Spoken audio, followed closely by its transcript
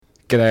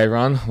G'day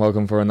everyone,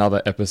 welcome for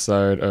another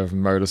episode of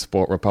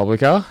Motorsport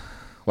Republica.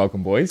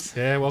 Welcome boys.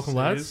 Yeah, welcome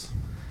lads.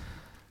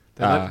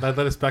 They let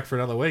us back for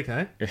another week,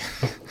 eh?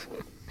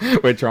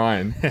 We're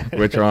trying.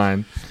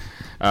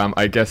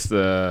 I guess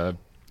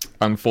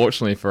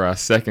unfortunately for our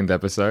second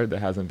episode, there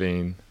hasn't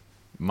been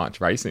much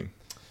racing.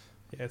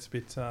 Yeah, it's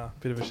a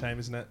bit of a shame,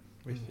 isn't it?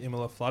 With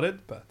Imola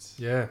flooded, but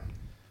Yeah.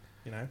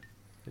 you know,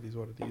 it is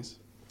what it is.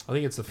 I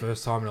think it's the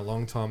first time in a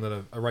long time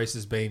that a race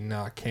has been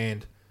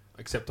canned,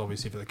 except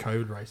obviously for the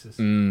COVID races.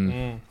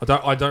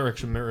 I don't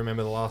actually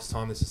remember the last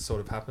time this has sort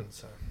of happened.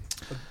 So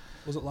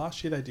Was it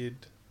last year they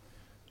did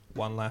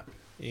one lap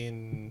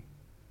in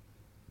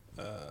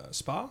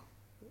Spa,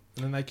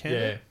 and then they canned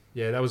it?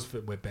 Yeah, that was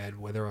where bad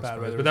weather. I Bad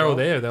suppose. weather But as they were well.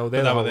 there. They were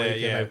there. But The whole they were there,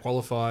 week, yeah. They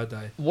qualified.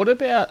 What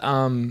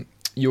about,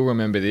 you'll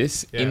remember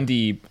this, Yeah.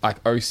 Indy like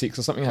 06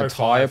 or something had 05.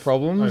 tyre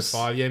problems?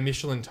 05, yeah,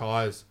 Michelin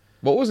tyres.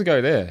 What was the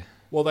go there?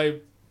 Well,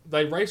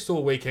 they raced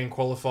all weekend,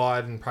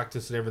 qualified and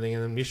practiced and everything,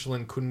 and then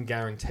Michelin couldn't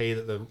guarantee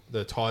that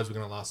the tyres were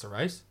going to last the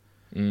race.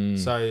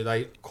 So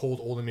they called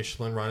all the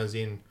Michelin runners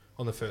in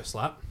on the first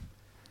lap.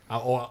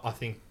 Or I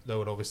think they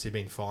would obviously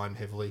been fined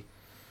heavily.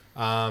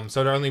 So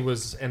it only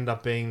ended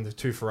up being the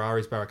two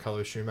Ferraris,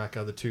 Barrichello,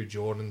 Schumacher, the two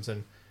Jordans,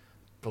 and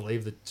I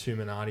believe the two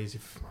Minardis,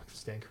 if I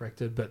stand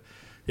corrected. But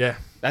yeah,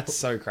 That's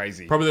so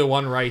crazy. probably the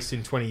one race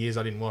in 20 years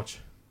I didn't watch.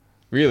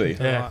 Really? Is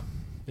that Yeah. right?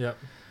 Yeah,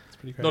 It's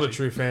pretty crazy. not a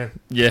true fan.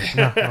 Yeah.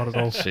 Not at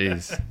all.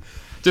 Jeez.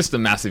 Just a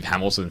massive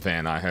Hamilton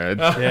fan, I heard.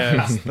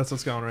 Yeah, that's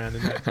what's going around,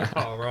 isn't it?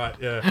 Oh, right,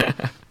 yeah.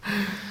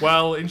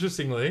 Well,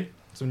 interestingly,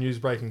 some news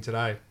breaking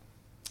today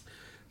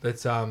that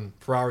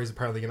Ferrari's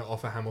apparently going to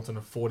offer Hamilton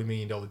a $40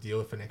 million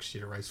deal for next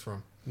year to race for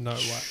him. No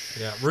way.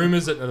 Yeah,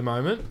 rumours at the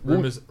moment.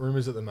 Rumours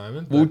at the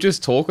moment. We were but-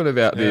 just talking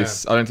about Yeah.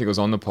 this. I don't think it was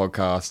on the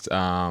podcast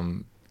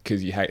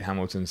because you hate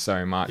Hamilton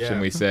so much, Yeah.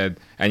 and we said,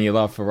 and you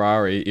love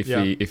Ferrari. If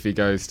Yeah. he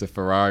goes to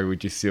Ferrari,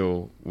 would you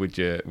still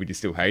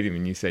hate him?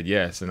 And you said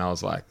yes, and I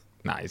was like,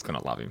 nah, he's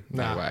gonna love him.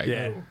 No Nah, way.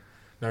 Yeah.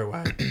 No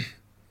way.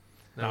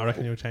 No, I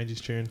reckon he'll change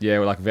his tune. Yeah,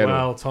 we're like Vettel.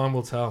 Well, time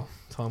will tell.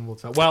 Time will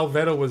tell. Well,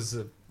 Vettel was,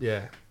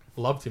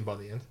 loved him by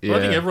the end. Yeah. I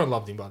think everyone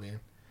loved him by the end.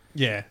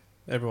 Yeah,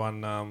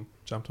 everyone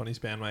jumped on his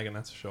bandwagon,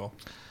 that's for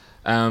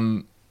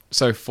sure.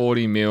 So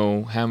 40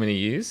 mil, how many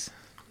years?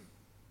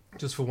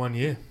 Just for 1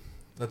 year.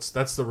 That's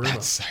the rumour.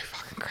 That's so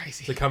fucking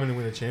crazy. To come in and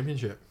win a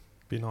championship.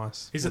 Be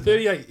nice. He's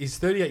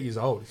 38 years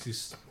old.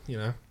 He's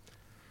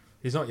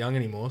not young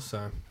anymore,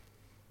 so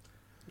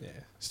Yeah,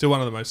 still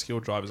one of the most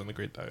skilled drivers on the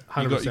grid, though.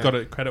 You 100%. got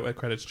to credit where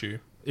credit's due.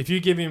 if you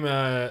give him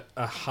a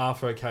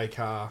half okay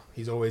car,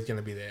 he's always going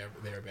to be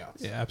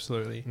thereabouts. Yeah,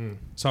 absolutely. Mm.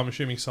 So I'm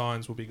assuming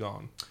signs will be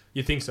gone.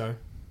 You think so,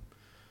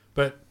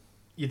 but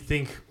you'd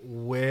think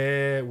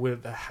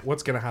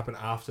what's going to happen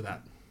after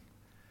that?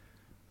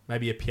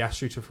 Maybe a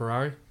Piastri to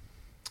Ferrari.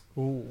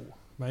 Ooh,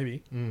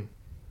 maybe.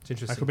 It's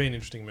interesting. That could be an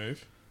interesting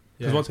move.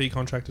 Because Yeah. what's he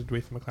contracted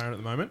with McLaren at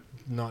the moment?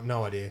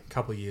 No idea.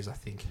 Couple of years, I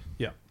think.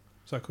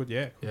 So it could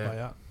Yeah. play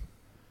out.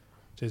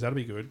 Jeez, that'd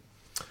be good.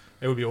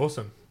 It would be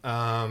awesome.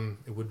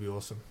 It would be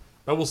awesome,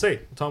 but we'll see.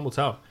 Time will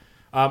tell.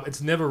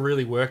 It's never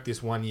really worked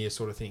this 1 year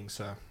sort of thing.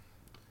 So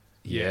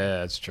Yeah,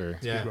 that's true.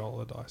 yeah, Big roll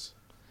of the dice.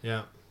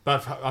 yeah.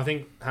 But I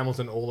think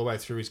Hamilton, all the way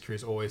through his career,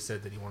 has always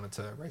said that he wanted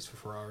to race for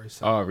Ferrari.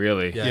 So. Oh,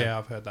 really? Yeah. Yeah.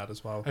 I've heard that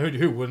as well. And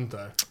who wouldn't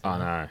though? I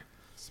know.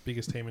 It's the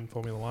biggest team in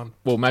Formula One.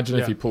 Well, imagine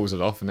if Yeah. he pulls it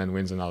off and then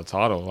wins another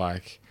title.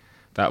 Like,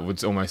 that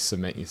would almost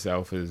cement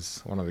yourself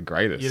as one of the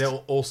greatest. You'd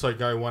also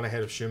go one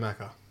ahead of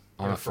Schumacher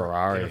On in a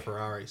Ferrari. In a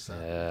Ferrari, so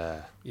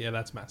Yeah, Yeah,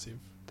 that's massive.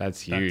 that's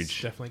That's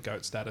huge. definitely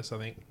GOAT status, I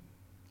think.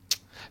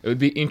 It would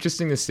be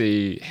interesting to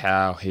see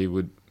how he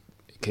would,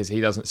 because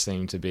he doesn't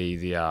seem to be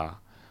the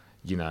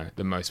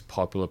most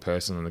popular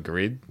person on the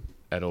grid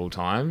at all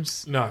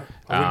times. no,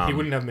 he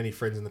wouldn't have many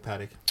friends in the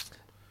paddock.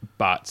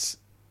 But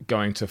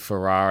going to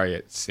Ferrari,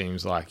 it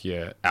seems like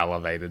you're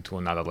elevated to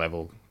another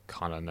level,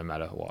 kind of no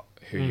matter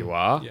who you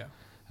are,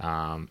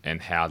 Yeah.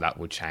 and how that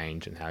would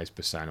change and how his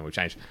persona would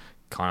change.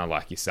 Kind of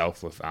like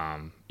yourself with,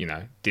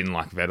 didn't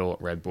like Vettel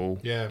at Red Bull,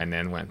 Yeah. and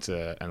then went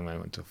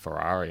to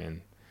Ferrari,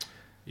 and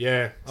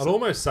Yeah, I'd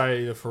almost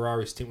say the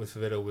Ferrari stint with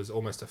Vettel was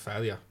almost a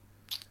failure.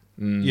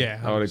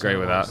 Yeah, I would agree 100%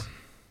 with that.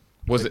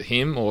 Was it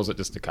him or was it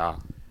just the car?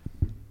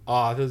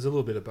 There's a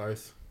little bit of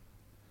both.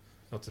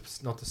 Not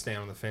to stand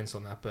on the fence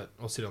on that,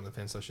 or sit on the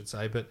fence, I should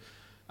say. But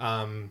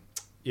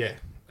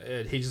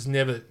he just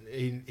never.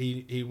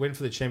 He went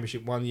for the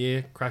championship 1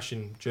 year, crashed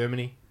in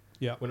Germany.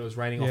 Yeah. When it was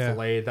raining off Yeah. the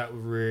lead, that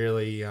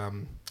really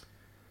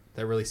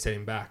set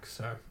him back.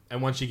 So,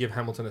 and once you give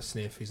Hamilton a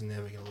sniff, he's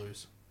never going to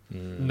lose.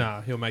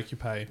 Nah, he'll make you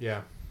pay.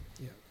 Yeah.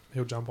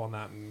 He'll jump on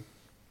that and,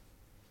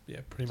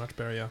 pretty much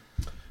bury you.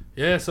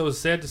 Yeah, so it was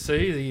sad to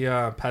see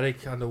the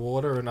paddock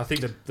underwater, and I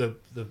think the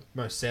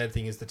most sad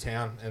thing is the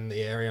town and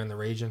the area and the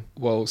region.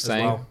 Well,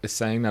 well.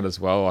 saying that as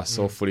well, I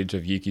saw footage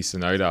of Yuki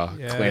Tsunoda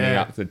cleaning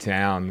Yeah. up the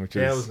town, which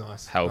Yeah, it is was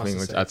nice. helping. Nice to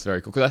Which see. that's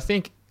very cool because I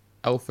think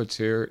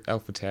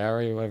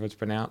AlphaTauri, whatever it's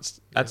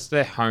pronounced, that's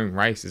their home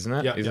race, isn't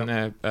it? Yep, Isn't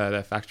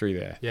their factory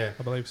there? Yeah,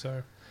 I believe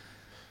so.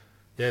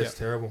 yeah, it's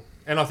terrible,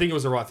 and I think it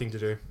was the right thing to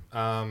do.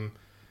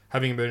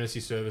 Having emergency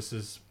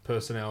services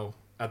personnel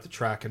at the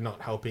track and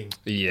not helping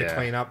Yeah. the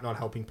clean up, not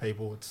helping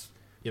people. It's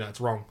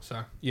it's wrong.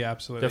 So Yeah,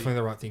 absolutely. definitely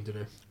the right thing to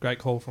do. Great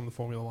call from the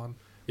Formula One.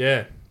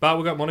 Yeah, but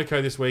we've got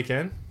Monaco this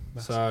weekend,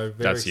 Massive. so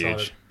very That's excited.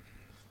 huge.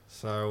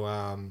 So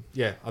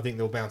I think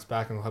they'll bounce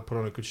back and they'll put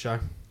on a good show.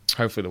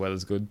 Hopefully the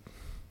weather's good.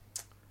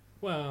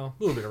 Well,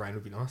 a little bit of rain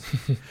would be nice.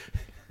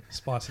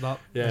 Spice it up.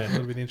 Yeah. A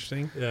little bit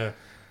interesting. Yeah.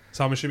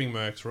 So I'm assuming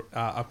Merck's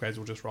upgrades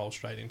will just roll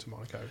straight into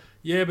Monaco.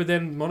 Yeah, but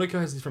then Monaco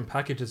has a different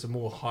package. It's a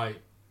more high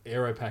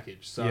aero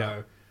package. So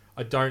Yeah.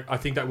 I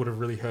think that would have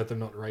really hurt them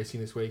not racing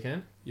this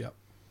weekend. Yep.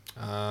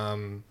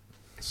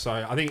 So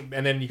I think,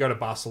 and then you go to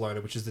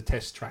Barcelona, which is the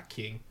test track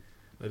king.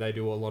 They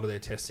do a lot of their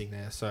testing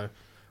there. So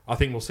I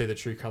think we'll see the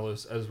true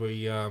colours as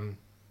we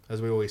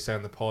always say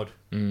on the pod.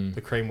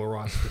 The cream will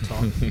rise to the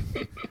top.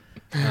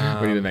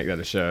 We need to make that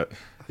a shirt.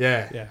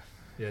 Yeah. Yeah.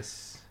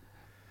 Yes.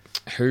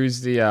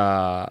 Who's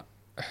how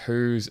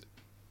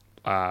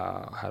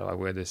do I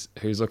word this?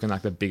 Who's looking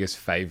like the biggest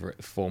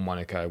favourite for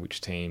Monaco?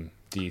 Which team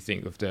do you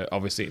think of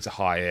obviously it's a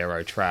high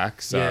aero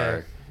track,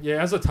 so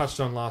yeah. As I touched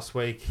on last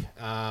week,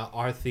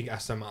 I think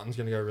Aston Martin's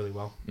going to go really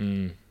well.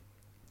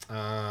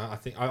 I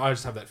think I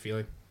just have that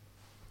feeling.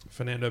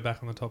 Fernando back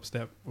on the top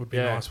step would be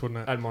Yeah. nice, wouldn't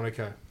it? At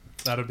Monaco.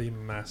 That'd be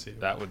massive.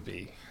 that would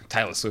be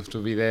Taylor Swift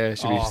will be there.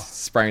 She'll be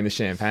spraying the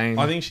champagne.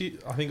 I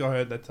think I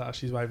heard that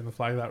she's waving the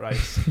flag of that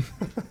race.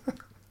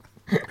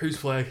 Whose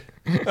flag?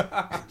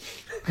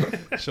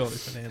 Surely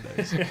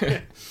Fernando's.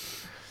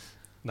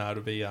 No,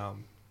 it'd be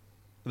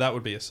that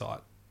would be a sight.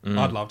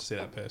 I'd love to see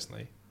that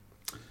personally.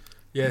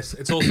 Yes,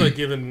 it's also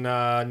given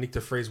Nick de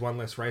Vries one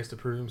less race to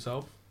prove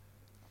himself,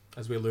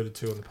 as we alluded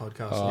to on the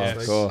podcast Oh, last of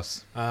week.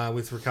 course.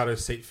 With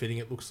Ricciardo's seat fitting,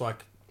 it looks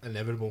like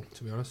inevitable,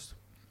 to be honest.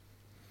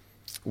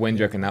 When do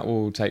you reckon that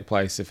will take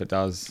place if it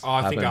does?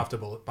 I think happen? after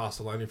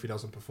Barcelona, if he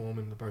doesn't perform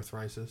in both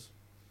races.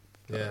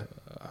 Yeah.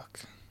 Fuck.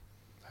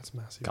 That's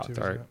massive. Cutthroat.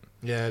 Too, isn't it?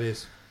 Yeah, it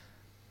is.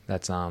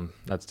 That's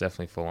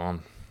definitely full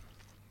on.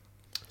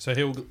 So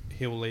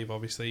he'll leave.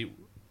 Obviously,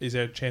 is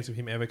there a chance of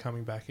him ever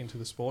coming back into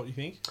the sport? You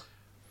think?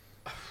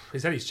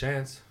 He's had his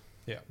chance.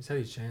 Yeah. He's had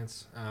his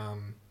chance.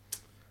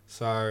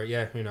 So,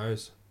 yeah, who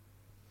knows?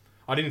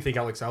 I didn't think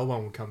Alex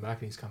Albon would come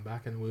back, and he's come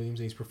back, and Williams,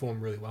 and he's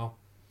performed really well.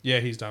 Yeah,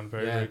 he's done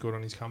very good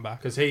on his comeback.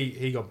 Because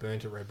he got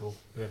burnt at Red Bull,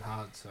 burnt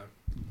hard, so...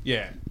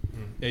 Yeah,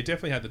 he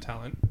definitely had the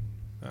talent.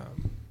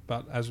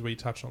 But as we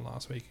touched on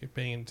last week,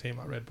 being in a team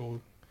like Red Bull,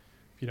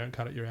 if you don't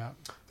cut it, you're out.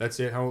 That's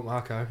it. Helmut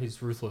Marko,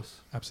 he's ruthless.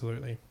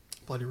 Absolutely.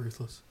 Bloody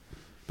ruthless.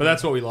 But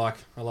that's what we like.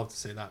 I love to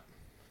see that.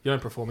 You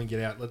don't perform and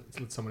get out.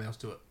 Let someone else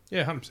do it.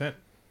 Yeah, 100%.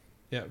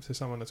 Yeah, if there's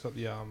someone that's got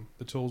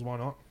the tools, why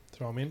not?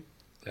 Throw them in.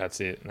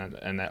 That's it,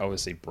 and they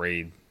obviously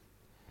breed,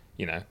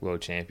 world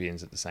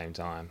champions at the same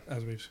time.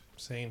 As we've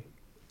seen.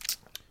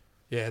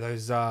 Yeah,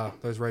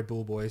 those Red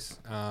Bull boys.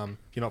 If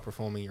you're not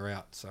performing, you're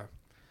out. So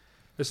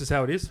this is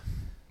how it is.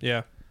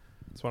 Yeah,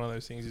 it's one of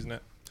those things, isn't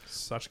it?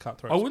 Such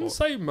cutthroat. I wouldn't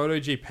sport. say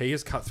MotoGP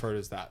is cutthroat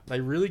as that. They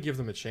really give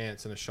them a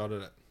chance and a shot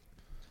at it.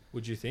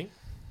 Would you think?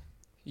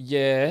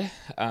 Yeah.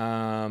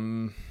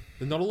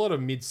 There's not a lot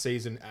of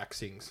mid-season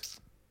axings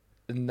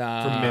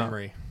Nah. from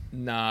memory.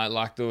 Nah,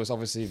 like there was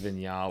obviously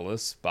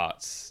Vinales,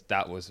 but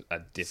that was a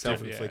different.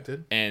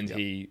 Self-inflicted. And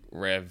he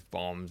rev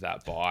bombed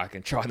that bike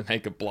and tried to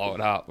make it blow it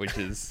up, which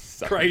is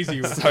so,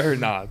 Crazy. so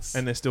nuts.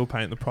 And they're still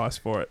paying the price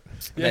for it.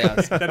 Yeah,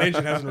 that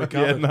engine hasn't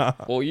recovered. nah.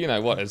 Well, you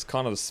know what? It's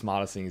kind of the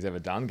smartest thing he's ever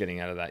done getting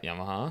out of that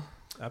Yamaha.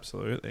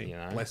 Absolutely. You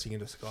know, Blessing in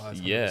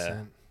disguise. 100%.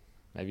 Yeah.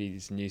 Maybe he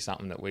just knew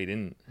something that we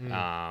didn't.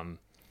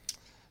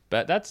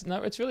 But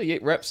it's really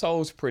it.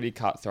 Repsol's pretty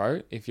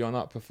cutthroat. If you're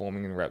not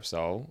performing in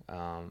Repsol,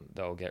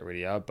 they'll get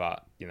rid of you.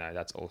 But,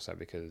 that's also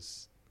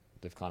because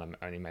they've kind of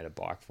only made a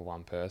bike for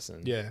one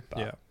person. Yeah.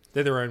 But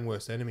They're their own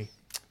worst enemy.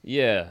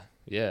 Yeah,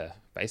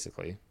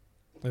 basically.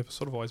 They've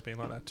sort of always been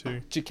like that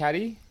too.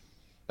 Ducati,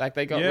 like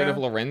they got rid of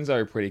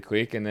Lorenzo pretty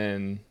quick, and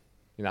then,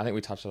 I think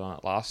we touched on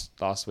it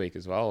last week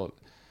as well.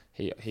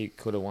 He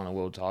could have won a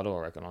world title,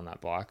 I reckon, on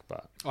that bike,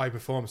 but He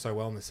performed so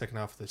well in the second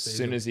half of the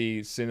season. as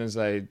soon as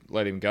they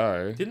let him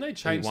go, Didn't they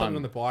change he won. something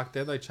on the bike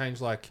there? They changed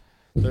the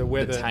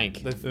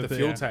tank. the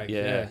fuel tank.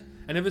 Yeah.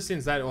 And ever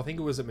since that, I think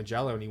it was at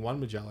Mugello, and he won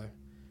Mugello.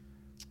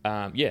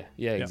 Exactly.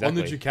 On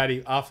the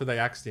Ducati after they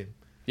axed him.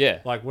 Yeah,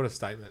 What a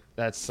statement.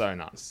 that's so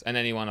nuts. And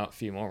then he won a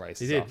few more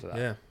races He did. after that.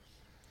 Yeah.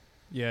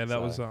 Yeah,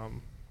 that was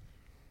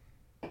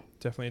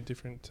definitely a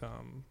different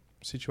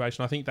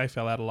situation. I think they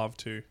fell out of love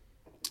too.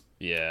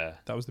 Yeah.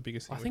 That was the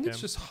biggest thing. I think with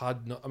it's them. just hard.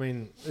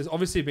 There's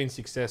obviously been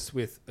success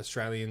with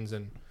Australians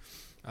and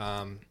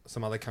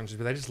some other countries,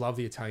 but they just love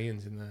the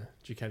Italians in the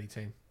Ducati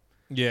team.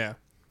 Yeah,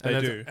 they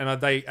do. And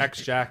they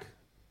axed Jack,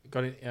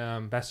 got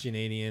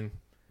Bastianini in.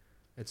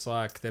 It's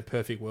like their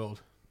perfect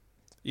world.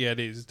 Yeah, it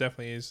is. It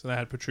definitely is. And they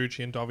had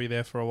Petrucci and Dovi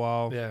there for a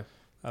while. Yeah.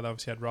 They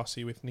obviously had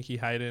Rossi with Nicky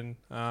Hayden,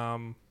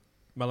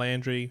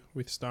 Melandri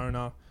with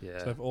Stoner. Yeah.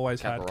 So they've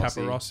always had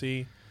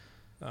Capirossi.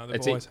 Capirossi. They've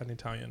It's always had an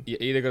Italian. You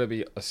either got to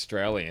be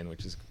Australian,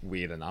 which is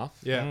weird enough,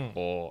 Yeah.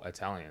 or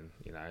Italian.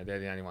 You know, they're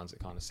the only ones that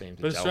kind of seem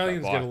to. But gel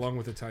Australians with that get bike. along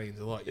with Italians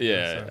a lot.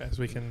 Yeah. As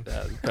we can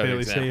Perfect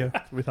clearly see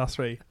example. with us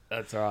three.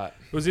 That's right.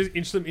 It was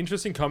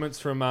interesting comments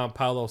from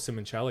Paolo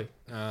Simoncelli.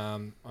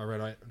 I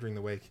read during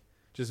the week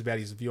just about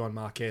his view on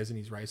Marquez and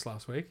his race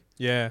last week.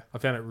 Yeah. I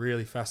found it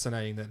really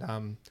fascinating that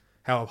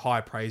how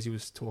high praise he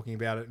was talking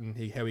about it, and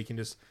how he can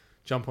just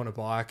jump on a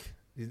bike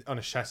on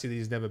a chassis that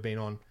he's never been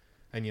on,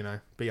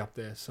 and be up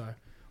there. So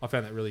I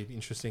found that really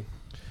interesting.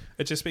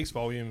 It just speaks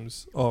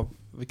volumes of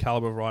the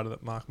caliber of rider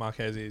that Marc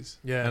Marquez is.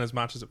 Yeah. And as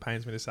much as it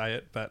pains me to say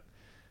it, but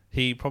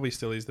he probably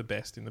still is the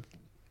best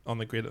on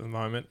the grid at the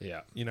moment.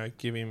 Yeah.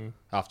 Give him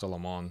After Le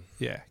Mans.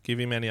 give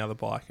him any other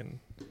bike and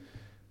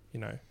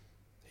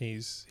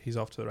he's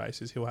off to the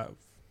races. He'll have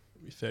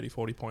 30,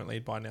 40 point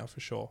lead by now for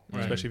sure.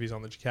 Right. Especially if he's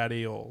on the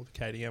Ducati or the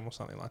KTM or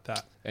something like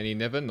that. And he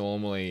never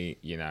normally,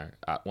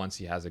 once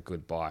he has a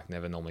good bike,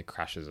 never normally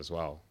crashes as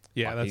well.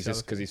 Yeah, that's he's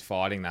just because he's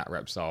fighting that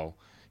Repsol.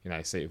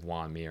 See with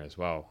Juan Mir as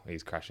well.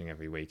 He's crashing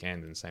every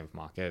weekend, and same with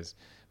Marquez.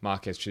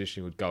 Marquez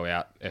traditionally would go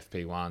out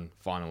FP1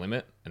 final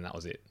limit, and that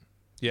was it.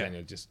 Yeah. And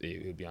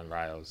he'd be on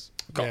rails.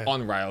 Yeah.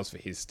 On rails for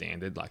his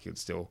standard, like he'd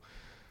still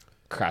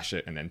crash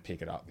it and then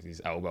pick it up with his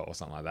elbow or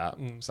something like that.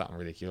 Something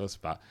ridiculous.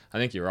 But I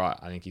think you're right.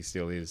 I think he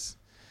still is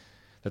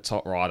the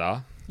top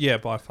rider. Yeah,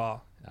 by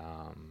far.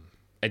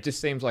 It just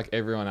seems like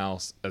everyone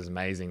else, as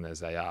amazing as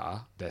they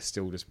are, they're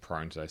still just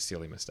prone to those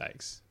silly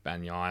mistakes.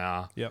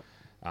 Bagnaia Yep.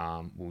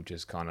 will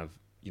just kind of,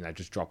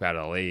 just drop out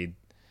of the lead.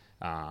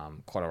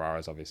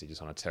 Quadraro's obviously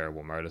just on a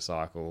terrible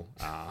motorcycle.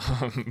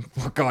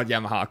 God,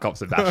 Yamaha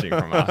cops are bashing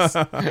from us.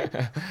 Well,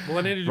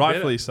 they need to do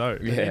Rightfully better. so.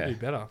 They need to do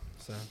better.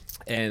 So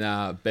And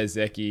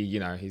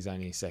Bezecchi, he's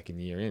only second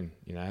year in,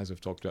 as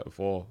we've talked about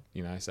before,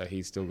 so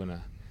he's still going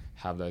to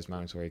have those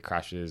moments where he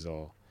crashes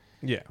or,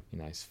 Yeah.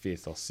 he's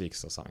fifth or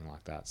sixth or something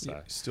like that. So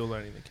Yeah, still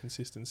learning the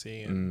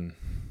consistency and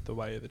the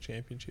way of the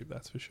championship,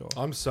 that's for sure.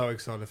 I'm so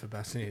excited for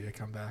Bassini to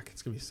come back.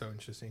 It's gonna be so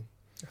interesting.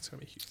 That's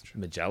going to be huge.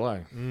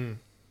 Magello.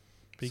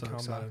 Big So comeback.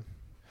 excited.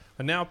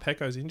 And now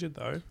Pecco's injured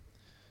though.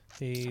 What's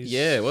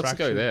the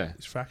go there?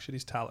 He's fractured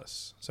his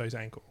talus, so his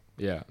ankle.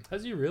 Yeah.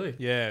 Has he really?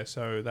 Yeah,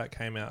 so that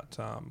came out,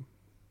 I can't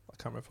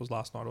remember if it was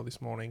last night or this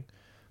morning.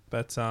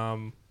 But,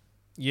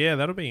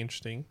 that'll be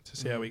interesting to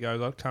see how he goes.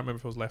 I can't remember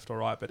if it was left or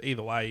right, but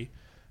either way,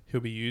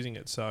 he'll be using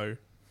it. So,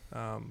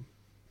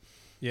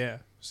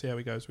 see how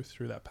he goes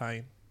through that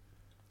pain.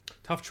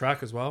 Tough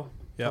track as well.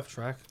 Yep. Tough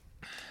track.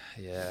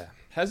 Yeah.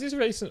 How's his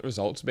recent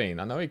results been?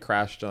 I know he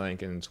crashed, I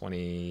think, in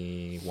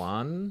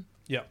 21.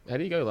 Yep. How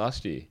did he go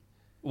last year?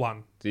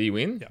 Won. Did he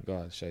win? Yep.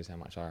 God, it shows how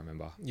much I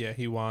remember. Yeah,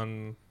 he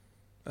won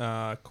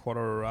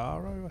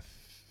Quadraro, I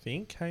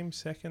think, came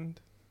second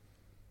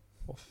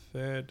or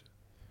third.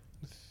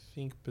 I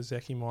think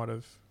Bezecchi might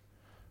have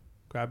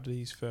grabbed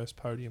his first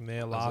podium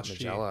there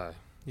last year. Magello.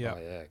 Yeah. Oh,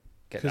 yeah.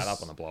 Get that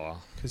up on the blower.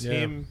 Because Yeah.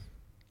 him,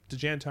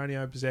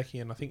 D'Antonio, Bezecchi,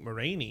 and I think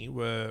Marini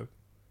were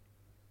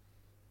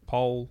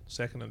pole,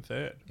 second, and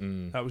third.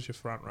 That was your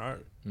front row.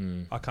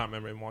 I can't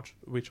remember in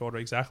which order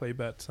exactly,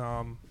 but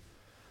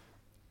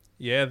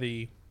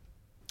the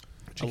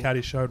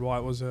Ducati showed why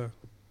it was a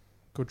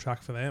good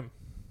track for them.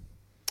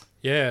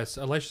 Yeah,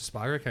 Alicia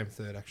Spargo came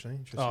third actually. Oh,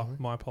 Interestingly.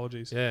 my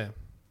apologies. Yeah,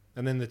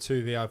 and then the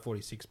two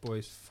VR46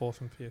 boys.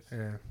 Fourth and fifth.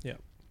 Yeah, Yeah.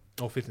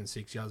 or fifth and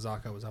sixth. Yeah,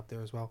 Zarco was up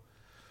there as well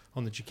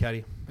on the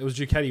Ducati. It was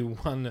Ducati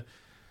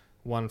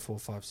 1, 4,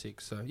 5,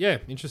 6. So yeah,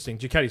 interesting.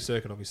 Ducati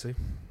circuit obviously.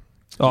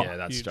 Oh, yeah,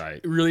 that's huge.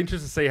 straight. Really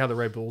interested to see how the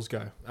Red Bulls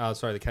go.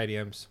 Sorry, the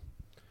KTMs.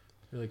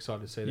 Really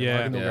excited to see them. Yeah.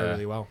 I think they'll go Yeah.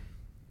 really well.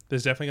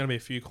 There's definitely going to be a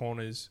few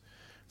corners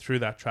through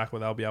that track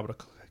where they'll be able to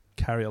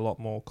carry a lot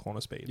more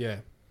corner speed. Yeah,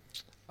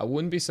 I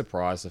wouldn't be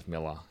surprised if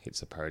Miller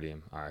hits a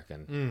podium, I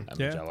reckon. At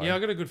Yeah. Magello. yeah, I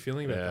got a good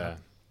feeling about Yeah. that.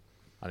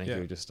 I think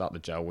he'll just start the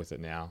gel with it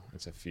now.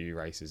 It's a few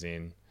races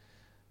in.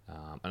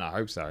 And I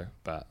hope so,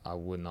 but I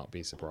would not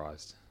be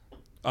surprised.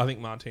 I think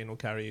Martin will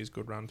carry his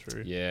good run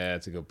through. Yeah,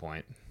 it's a good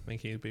point. I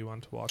think he'd be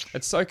one to watch.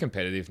 It's so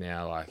competitive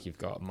now. Like, you've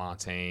got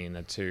Martin,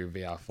 the two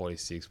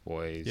VR46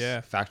 boys,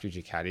 Yeah. factory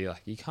Ducati.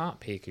 Like, you can't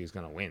pick who's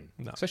going to win,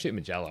 No. especially at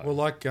Magello. Well,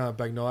 like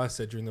Bagnaia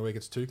said during the week,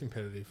 it's too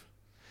competitive.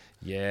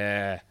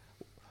 Yeah.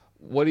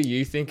 What do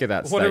you think of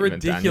that What a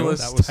statement, ridiculous-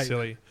 That was statement.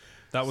 silly.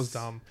 That was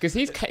dumb. Because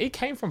he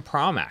came from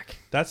Pramac.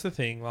 That's the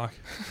thing. Like,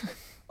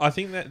 I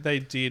think that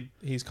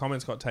his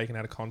comments got taken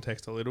out of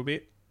context a little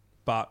bit,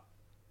 but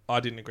I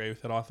didn't agree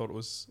with it. I thought it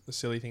was a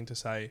silly thing to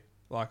say.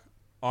 Like,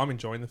 I'm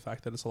enjoying the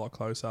fact that it's a lot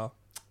closer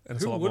and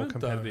it's Who a lot more wouldn't,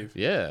 though? competitive.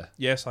 Yeah.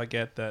 Yes, I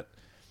get that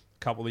a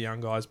couple of the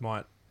young guys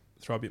might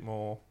throw a bit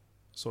more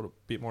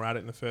at it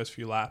in the first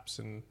few laps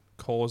and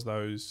cause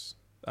those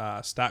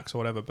stacks or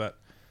whatever, but,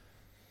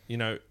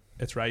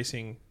 it's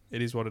racing.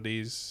 It is what it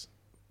is.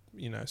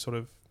 Sort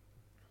of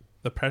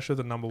the pressure of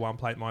the number one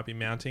plate might be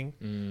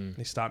mounting.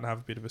 He's starting to have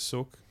a bit of a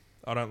sook.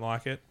 I don't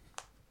like it.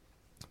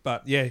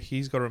 But, yeah,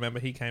 he's got to remember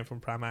he came from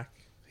Pramac.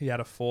 He had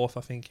a fourth,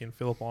 I think, in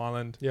Phillip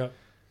Island. Yeah.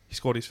 He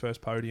scored his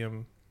first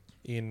podium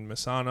in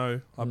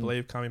Misano, I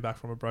believe, coming back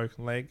from a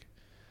broken leg.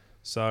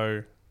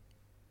 So,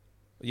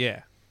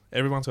 yeah,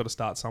 everyone's got to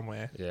start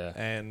somewhere. Yeah.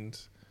 And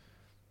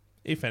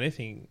if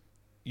anything,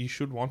 you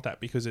should want that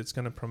because it's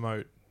going to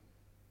promote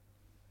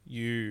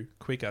you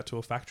quicker to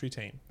a factory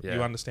team. Yeah.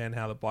 You understand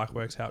how the bike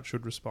works, how it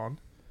should respond,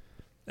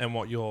 and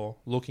what you're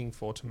looking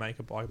for to make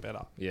a bike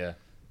better. Yeah.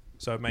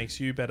 So it makes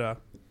you better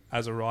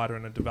as a rider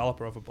and a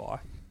developer of a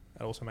bike.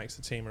 It also makes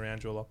the team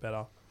around you a lot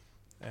better.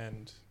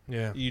 And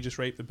you just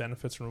reap the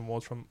benefits and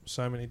rewards from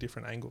so many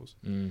different angles.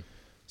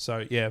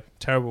 So, yeah,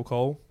 terrible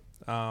call.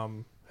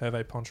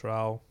 Hervé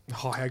Poncharal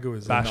how good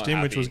was bashed that?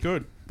 him, which was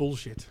good.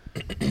 Bullshit.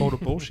 Called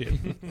it bullshit.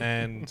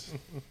 And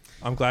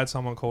I'm glad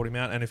someone called him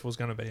out. And if it was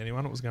going to be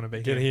anyone, it was going to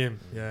be him.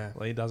 Yeah.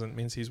 Well, he doesn't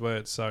mince his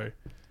words. So,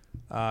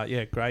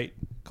 great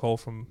call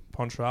from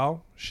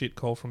Poncharal. Shit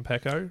call from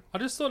Pecco. I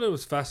just thought it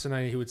was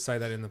fascinating he would say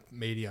that in the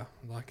media.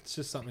 Like, it's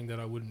just something that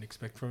I wouldn't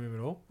expect from him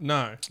at all.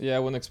 No. Yeah, I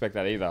wouldn't expect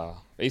that either.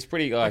 He's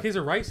pretty Like he's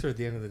a racer at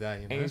the end of the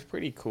day. You know? And he's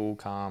pretty cool,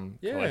 calm,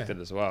 collected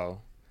as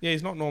well. Yeah,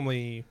 he's not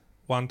normally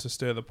one to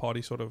stir the pot.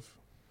 He sort of,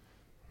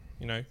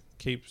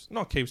 keeps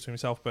to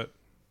himself, but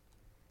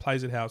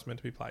plays it how it's meant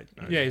to be played.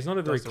 Yeah, he's not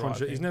a very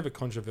he's never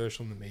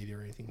controversial in the media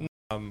or anything.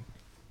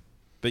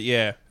 But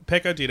yeah,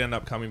 Pecco did end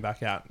up coming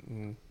back out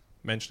and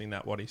mentioning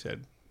that what he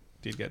said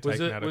did get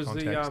taken out of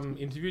context. Was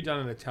the interview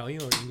done in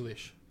Italian or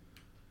English?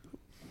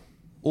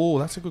 Oh,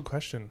 that's a good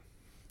question.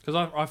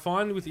 Because I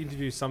find with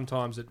interviews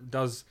sometimes it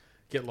does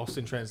get lost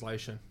in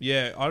translation.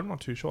 Yeah, I'm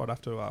not too sure. I'd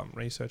have to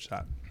research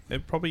that.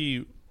 It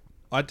probably,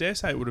 I dare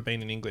say it would have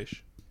been in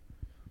English.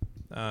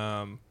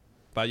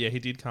 But yeah, he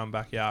did come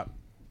back out.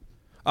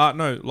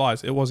 No,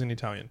 lies. It was in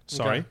Italian.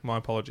 Sorry, Okay. my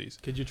apologies.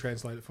 Could you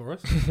translate it for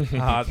us?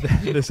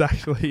 There's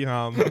actually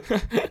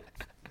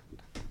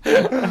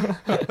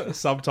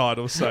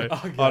subtitles, so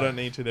I don't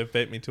need to. They've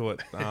beat me to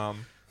it.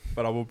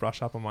 But I will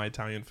brush up on my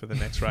Italian for the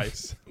next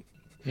race.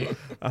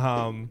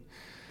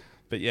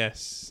 But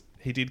yes,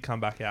 he did come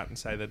back out and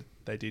say that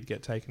they did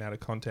get taken out of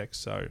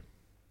context. So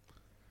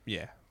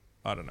yeah,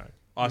 I don't know.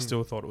 I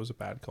still thought it was a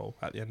bad call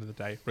at the end of the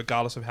day,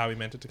 regardless of how he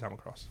meant it to come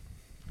across.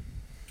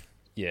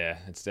 Yeah,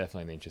 it's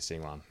definitely an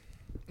interesting one.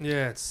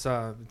 Yeah, it's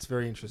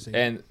very interesting.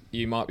 And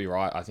you might be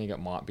right. I think it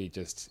might be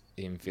just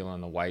him feeling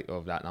the weight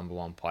of that number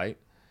one plate.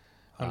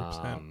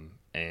 100%.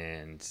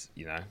 And,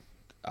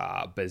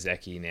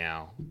 Bezecchi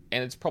now.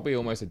 And it's probably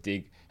almost a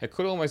dig. It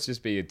could almost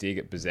just be a dig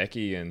at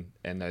Bezecchi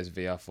and those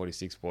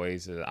VR46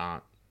 boys that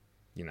aren't,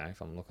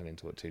 if I'm looking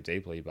into it too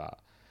deeply, but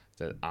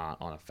that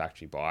aren't on a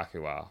factory bike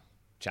who are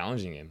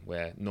challenging him.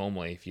 Where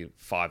normally,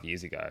 5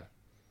 years ago,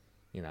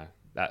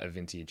 that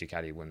Avinti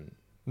Ducati wouldn't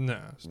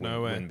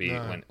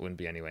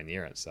be anywhere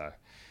near it. So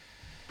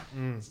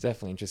it's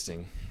definitely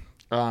interesting.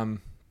 I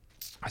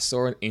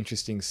saw an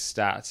interesting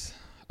stat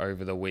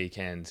over the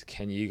weekend.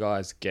 Can you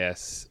guys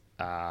guess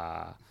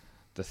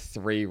the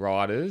 3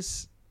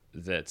 riders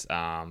that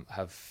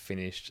have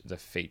finished the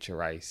feature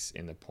race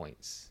in the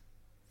points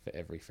for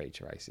every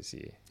feature race this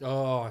year?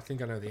 Oh, I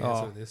think I know the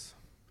answer to this.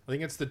 I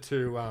think it's the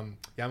 2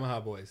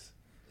 Yamaha boys.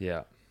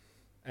 Yeah.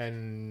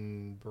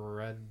 And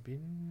Brad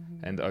Bin?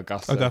 And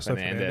Augusto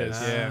Fernandez.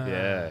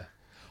 Yeah.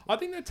 I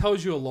think that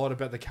tells you a lot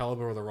about the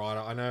caliber of the rider.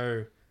 I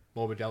know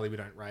Morbidelli we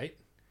don't rate,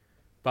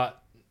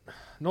 but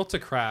not to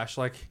crash.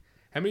 Like,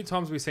 how many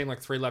times have we seen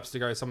 3 laps to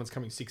go, someone's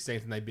coming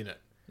 16th and they bin it?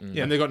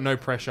 Yeah. And they've got no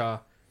pressure.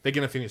 They're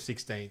going to finish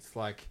 16th.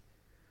 Like,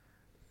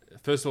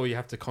 first of all, you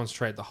have to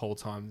concentrate the whole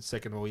time.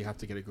 Second of all, you have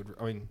to get a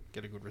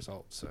good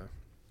result. So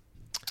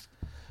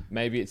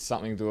maybe it's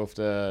something to do with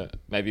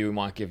maybe we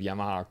might give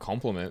Yamaha a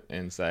compliment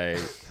and say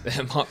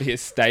there might be a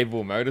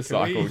stable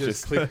motorcycle. Can we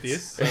just click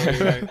this so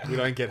we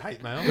don't get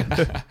hate mail?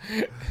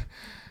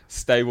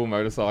 Stable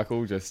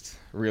motorcycle, just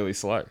really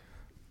slow.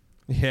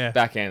 Yeah.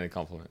 Backhanded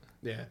compliment.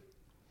 Yeah.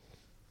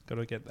 Got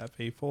to get that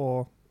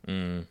V4.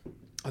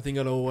 I think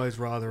I'd always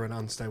rather an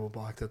unstable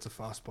bike that's a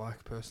fast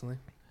bike, personally.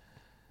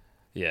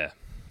 Yeah,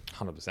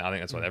 100%. I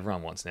think that's what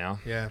everyone wants now.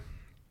 Yeah.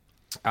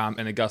 And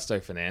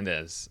Augusto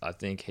Fernandez, I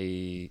think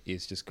he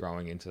is just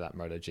growing into that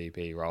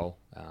MotoGP role.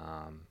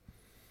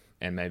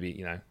 And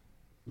maybe,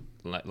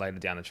 later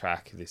down the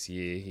track this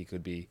year, he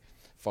could be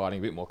fighting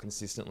a bit more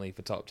consistently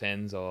for top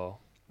 10s or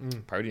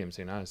podiums,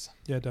 who knows?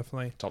 Yeah,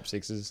 definitely. Top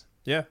 6s.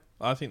 Yeah,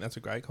 I think that's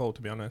a great call,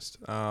 to be honest.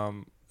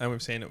 And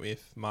we've seen it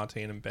with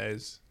Martin and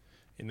Bez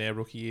in their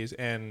rookie years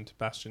and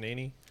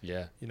Bastianini.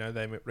 Yeah.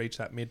 They reach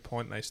that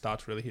midpoint and they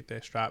start to really hit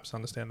their straps,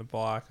 understand the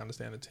bike,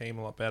 understand the team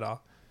a lot better,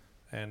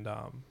 and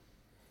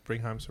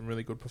bring home some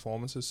really good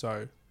performances.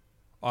 So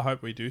I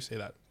hope we do see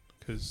that,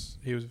 because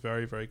he was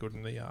very, very good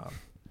in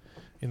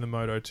the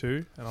Moto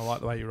 2, and I like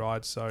the way he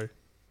rides, so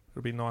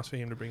it'll be nice for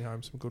him to bring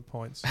home some good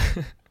points.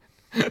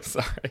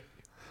 Sorry.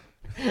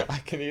 I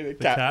can hear the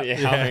cat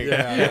meowing.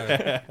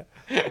 Yeah.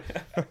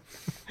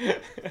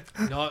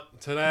 Not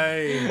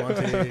today,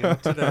 Monty.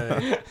 Not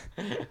today.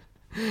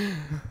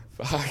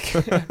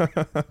 Fuck.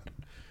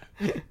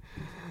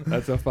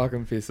 That's a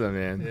fucking pisser,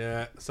 man.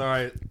 Yeah.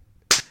 Sorry.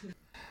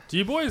 Do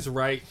you boys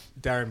rate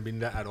Darren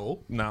Binder at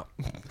all? No.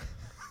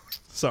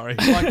 Sorry.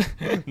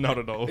 Not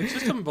at all. It's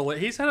just unbelievable.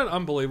 He's had an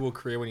unbelievable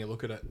career when you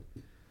look at it.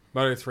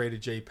 Moto 3 to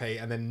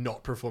GP and then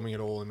not performing at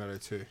all in Moto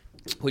 2.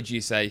 Would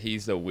you say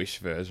he's the Wish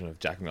version of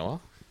Jack Miller?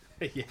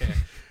 Yeah.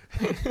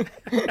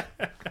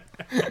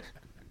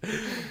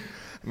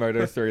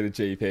 Moto 3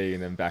 to GP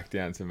and then back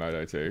down to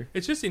Moto 2.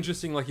 It's just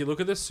interesting. Like, you look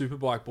at the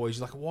Superbike boys,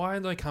 you're like, why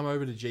don't they come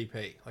over to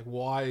GP? Like,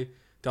 why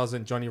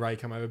doesn't Johnny Ray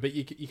come over? But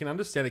you can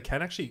understand it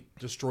can actually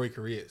destroy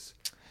careers.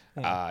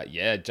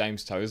 Yeah,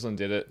 James Toseland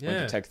did it. Went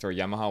Yeah. to Tech 3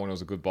 Yamaha when it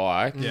was a good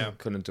bike. Yeah.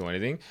 Couldn't do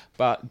anything.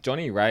 But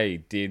Johnny Ray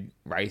did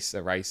race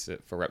a race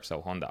for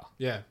Repsol Honda.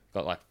 Yeah.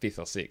 Got like 5th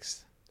or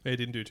 6th. He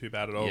didn't do too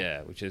bad at all.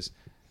 Yeah, which is...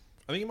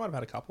 I think he might have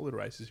had a couple of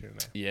races here and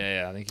there.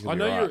 Yeah, I think he's I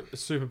know right. you're a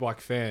Superbike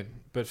fan,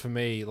 but for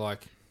me,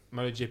 like,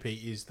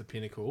 MotoGP is the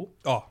pinnacle.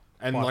 Oh,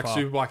 And, by like, far.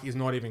 Superbike is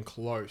not even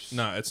close.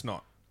 No, it's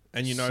not.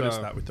 And you notice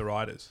So- that with the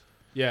riders.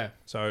 Yeah.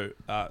 So,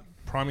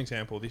 prime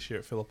example, this year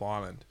at Phillip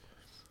Island,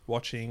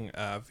 watching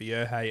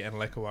Vierge and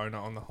Lecuona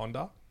on the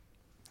Honda,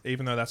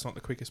 even though that's not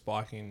the quickest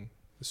bike in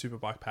the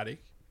Superbike paddock,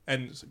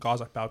 and guys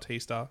like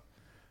Bautista,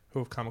 who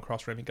have come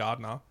across Remy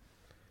Gardner,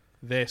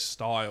 their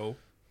style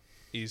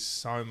is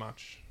so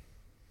much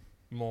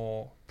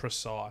more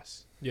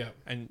precise. Yeah.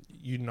 And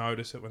you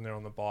notice it when they're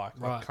on the bike.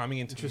 Like Right. coming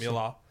into Interesting.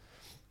 Miller,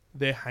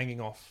 they're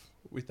hanging off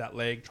with that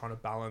leg, trying to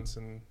balance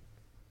and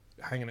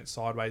hanging it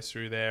sideways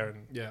through there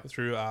and Yeah.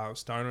 through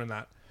Stoner and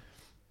that.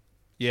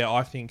 Yeah,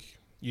 I think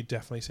you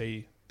definitely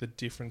see the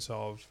difference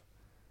of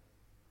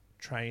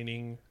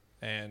training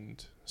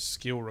and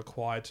skill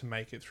required to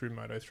make it through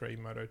Moto 3,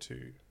 Moto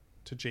 2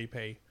 to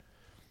GP.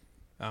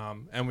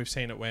 And we've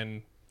seen it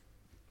when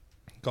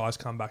guys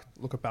come back,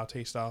 look at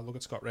Bautista, look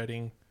at Scott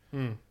Redding,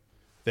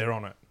 they're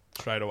on it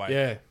straight away.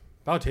 Yeah.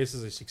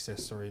 Bautista's a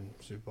success story in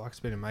Superbike. It's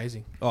been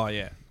amazing. Oh,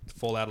 yeah.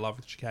 Fall out of love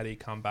with Ducati,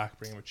 come back,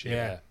 bring him a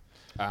chip.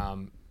 Yeah.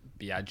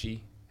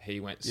 Biaggi, he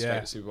went straight Yeah.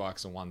 to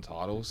Superbikes and won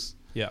titles.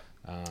 Yeah.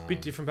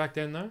 Bit different back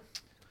then, though?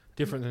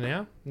 Different than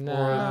now?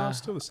 Nah, No,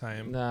 still the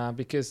same. nah,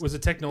 because Was the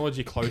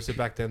technology closer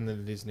back then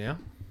than it is now?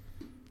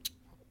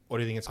 Or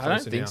do you think it's I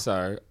closer don't think now?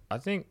 so.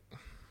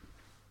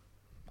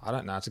 I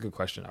don't know. It's a good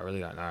question. I really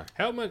don't know.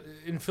 How much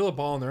in Phillip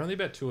Island? They're only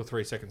about 2 or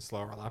 3 seconds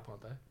slower a lap,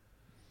 aren't they?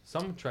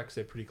 Some tracks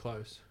they're pretty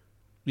close.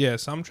 Yeah,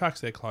 some tracks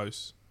they're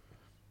close.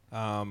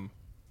 But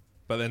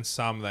then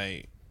some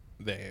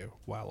they're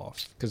well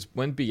off. Because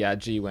when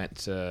Biaggi went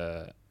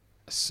to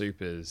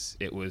Supers,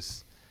 it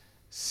was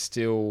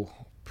still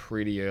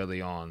pretty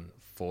early on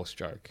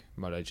 4-stroke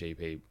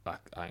MotoGP. Like,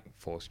 I think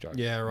 4-stroke.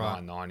 Yeah,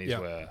 right. 990s Yep.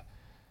 were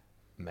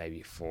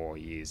maybe 4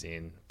 years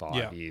in, 5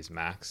 Yeah. years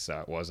max. So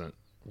it wasn't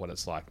what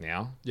it's like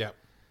now. Yeah.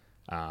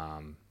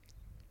 And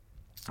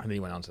then he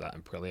went on to that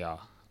in Aprilia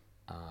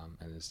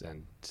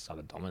and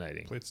started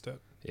dominating. Blitzed it.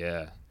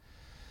 Yeah.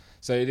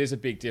 So it is a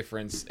big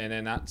difference. And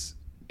then that's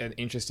an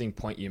interesting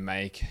point you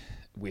make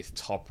with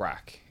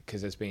Toprak,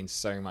 because there's been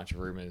so much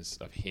rumours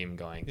of him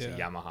going to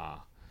Yeah.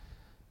 Yamaha.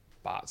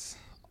 But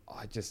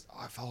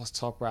if I was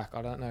Toprak,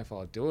 I don't know if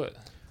I'd do it.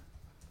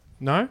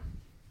 No?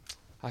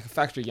 Like a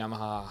factory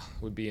Yamaha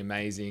would be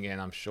amazing,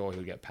 and I'm sure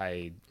he'll get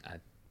paid a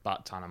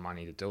butt ton of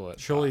money to do it.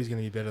 Surely he's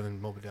going to be better than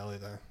Morbidelli,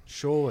 though.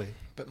 Surely.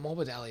 But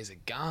Morbidelli's a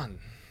gun.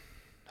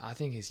 I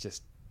think he's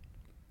just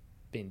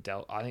been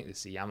dealt. I think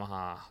this is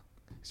Yamaha.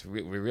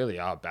 We really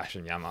are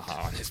bashing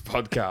Yamaha on this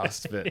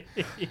podcast, but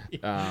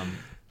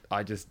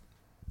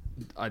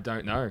I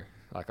don't know.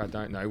 Like, I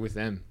don't know with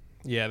them.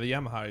 Yeah, the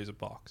Yamaha is a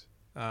box.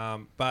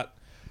 But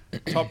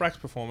Toprak's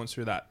performance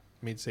through that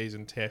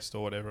mid-season test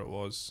or whatever it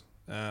was,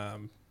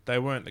 they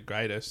weren't the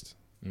greatest.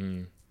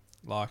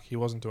 Like, he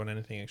wasn't doing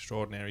anything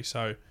extraordinary.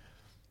 So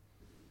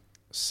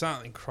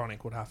something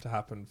chronic would have to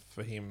happen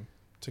for him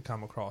to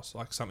come across.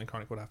 Like, something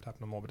chronic would have to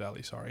happen to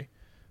Morbidelli,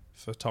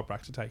 for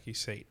Toprak to take his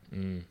seat.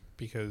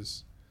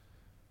 Because,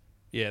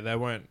 yeah, they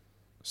weren't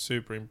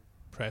super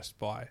impressed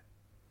by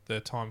the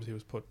times he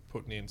was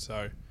putting in.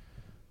 So,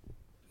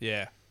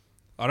 yeah,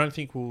 I don't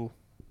think we'll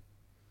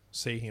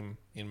see him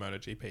in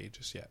MotoGP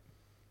just yet.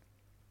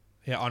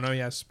 Yeah, I know he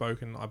has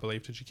spoken, I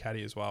believe, to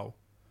Ducati as well.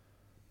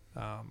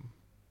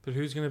 But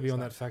who's going to be on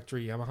that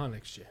factory Yamaha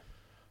next year?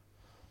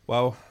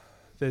 Well,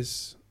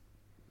 there's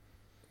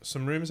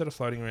some rumours that are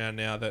floating around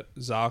now that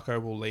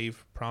Zarco will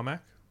leave Pramac,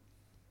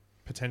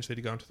 potentially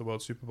to go into the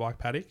World Superbike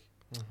paddock.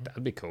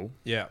 That'd be cool.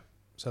 Yeah,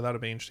 so that'll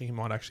be interesting. He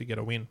might actually get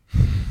a win.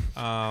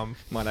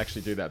 Might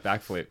actually do that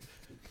backflip.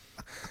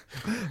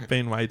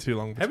 Been way too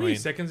long How between. many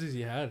seconds has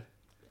he had?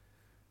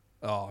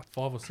 Oh,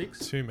 5 or 6?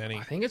 too many.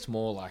 I think it's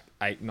more like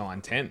 8,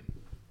 9, 10.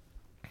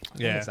 I think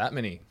Yeah. it's that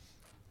many.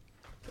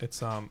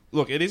 It's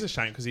look, it is a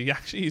shame because he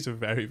actually is a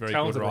very, very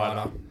Talented good rider.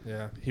 rider.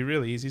 Yeah. He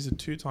really is. He's a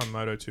 2-time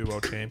Moto2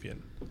 world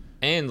champion.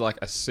 And like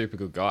a super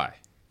good guy.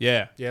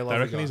 Yeah, Yeah, I lovely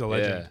reckon guy. he's a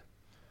legend.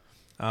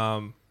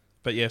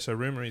 But yeah, so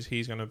rumour is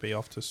he's going to be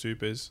off to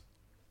Supers,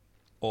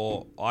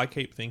 or I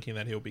keep thinking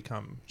that he'll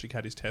become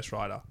Ducati's test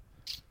rider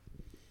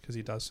because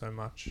he does so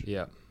much.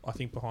 Yeah. I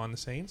think behind the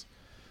scenes.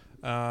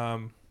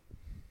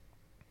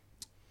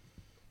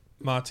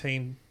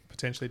 Martin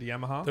potentially to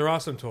Yamaha. There are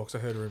some talks. I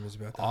heard rumours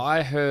about that.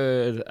 I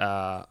heard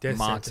Death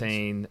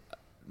Martin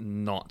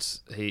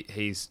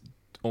he's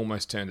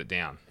almost turned it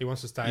down. He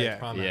wants to stay Yeah.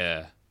 at Pramac.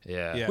 Yeah.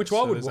 Yeah, Which so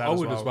I would there's that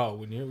as as well,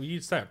 wouldn't you?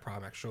 You'd stay at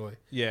Pramac, surely.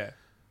 Yeah,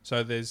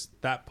 So there's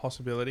that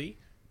possibility.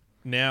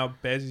 Now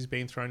Bez is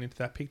being thrown into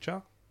that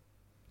picture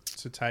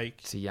to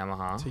take To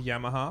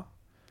Yamaha.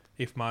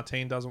 If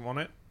Martin doesn't want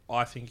it,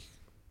 I think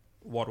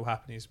what will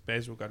happen is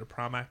Bez will go to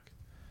Pramac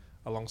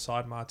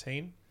alongside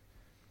Martin,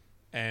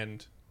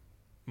 and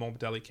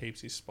Morbidelli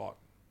keeps his spot.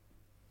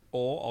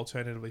 Or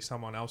alternatively,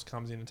 someone else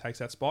comes in and takes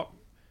that spot,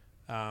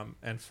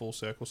 and full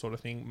circle sort of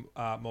thing.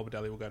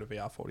 Morbidelli will go to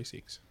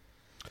VR46.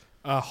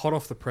 Hot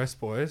off the press,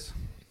 boys.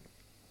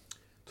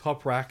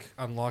 Top Rack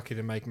unlikely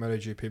to make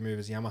MotoGP move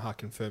as Yamaha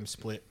confirmed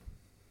split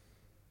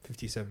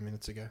 57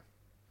 minutes ago.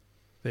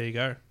 There you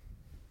go.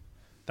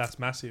 That's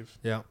massive.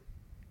 Yeah.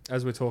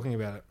 As we're talking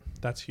about it.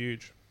 That's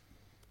huge.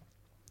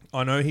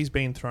 I know he's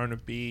been thrown a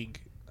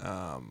big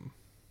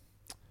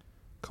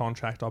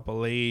contract, I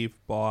believe,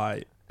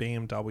 by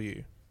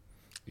BMW.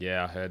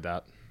 Yeah, I heard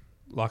that.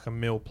 Like $1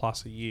 million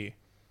plus a year,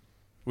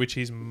 which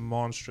is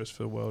monstrous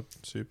for World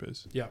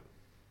Supers. Yeah.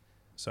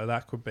 So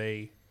that could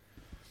be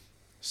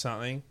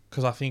something.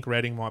 Because I think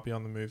Redding might be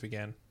on the move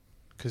again.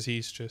 Because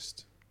he's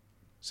just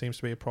seems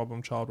to be a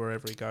problem child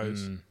wherever he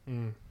goes.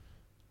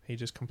 He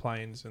just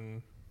complains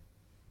and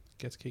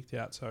gets kicked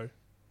out. So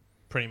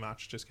pretty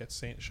much just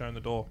gets shown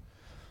the door.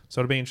 So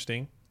it'll be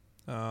interesting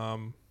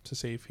to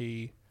see if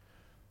he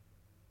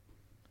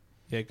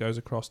goes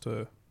across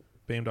to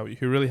BMW,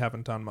 who really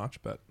haven't done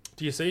much. But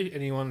do you see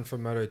anyone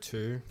from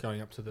Moto2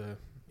 going up to the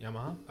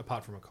Yamaha,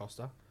 apart from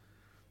Acosta?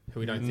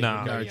 Who we don't think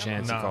would go no to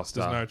chance. Yamaha? Acosta.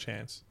 There's no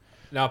chance.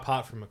 No,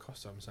 apart from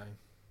Acosta, I'm saying.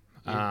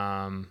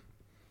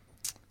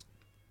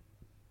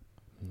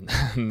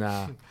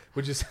 Nah.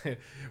 Would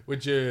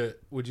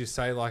you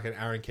say like an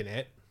Aaron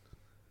Canet?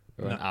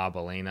 Or an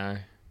Arbolino.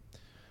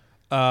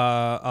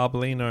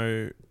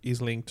 Arbolino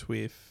is linked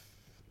with...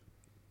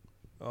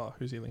 Oh,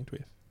 who's he linked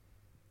with?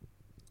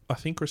 I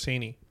think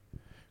Rossini,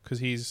 because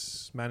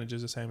his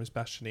manager's the same as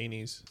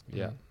Bastianini's.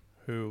 Yeah.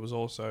 Who was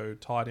also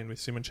tied in with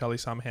Simoncelli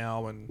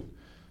somehow, and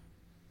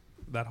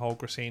that whole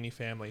Grassini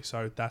family.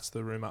 So that's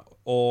the rumour.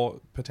 Or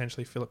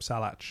potentially Philip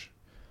Salach.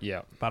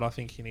 Yeah. But I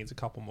think he needs a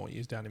couple more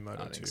years down in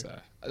Moto2. I think so.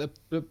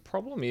 The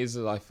problem is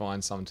that I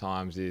find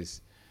sometimes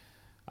is...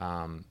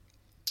 and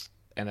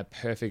a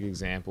perfect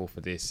example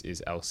for this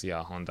is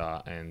LCR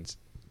Honda and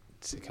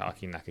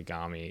Takaki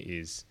Nakagami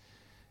is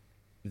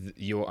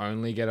you'll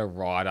only get a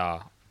rider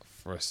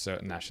for a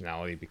certain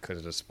nationality because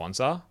of the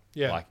sponsor.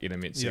 Yeah. Like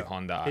Idemitsu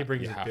Honda. He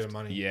brings a bit of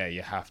money. Yeah,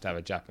 you have to have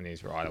a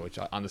Japanese rider, which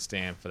I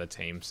understand for the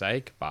team's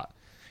sake, but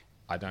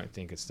I don't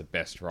think it's the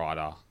best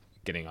rider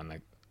getting on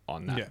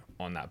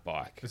that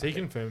bike. Is he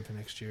confirmed for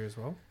next year as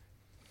well?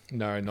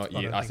 No, not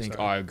yet. I think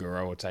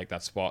Iogura will take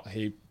that spot.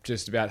 He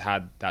just about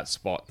had that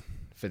spot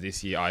for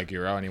this year,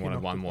 Iogura, and he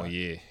wanted one more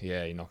year.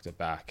 Yeah, he knocked it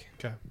back.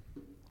 Okay.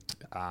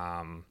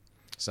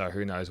 So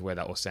who knows where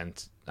that will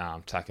send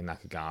Taka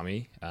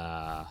Nakagami.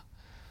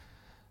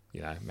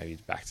 Maybe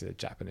back to the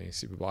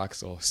Japanese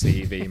superbikes or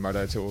CEV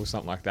Moto2 or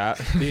something like that.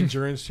 The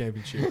Endurance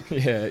Championship.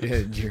 yeah,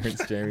 Endurance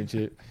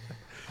Championship.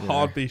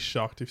 I'd be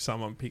shocked if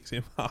someone picks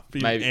him up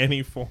in Maybe-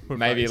 any form of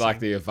Maybe racing. like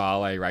the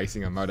Avale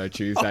racing on Moto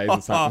Tuesdays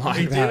or something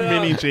like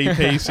that. Mini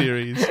GP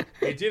series.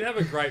 He did have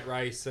a great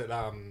race at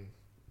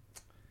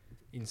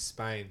in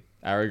Spain.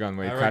 Aragon,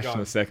 where he crashed on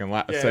the second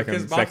lap, Yeah,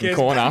 second because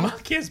corner.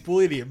 Marquez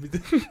bullied him.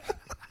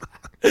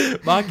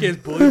 Marquez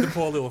bullied the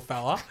poor little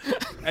fella,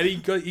 and he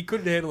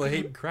couldn't handle the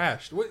heat and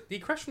crashed. He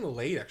crashed from the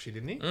lead, actually,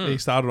 didn't he? He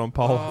started on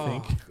pole, I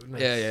think.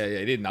 Goodness. Yeah.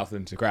 He did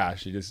nothing to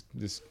crash. He just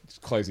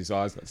closed his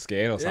eyes, got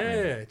scared or something.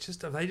 Yeah,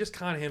 they just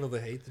can't handle the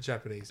heat, the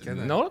Japanese, can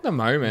they? Not at the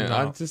moment. No.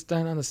 I just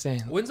don't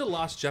understand. When's the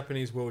last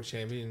Japanese world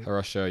champion?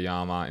 Hiroshi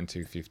Oyama in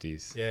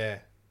 250s. Yeah.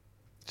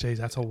 Jeez,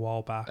 that's a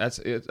while back. That's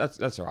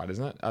all right,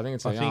 isn't it? I think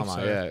it's I think Oyama,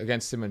 so. yeah,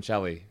 against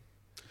Simoncelli.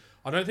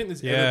 I don't think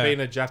there's Yeah. ever been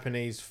a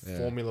Japanese Yeah.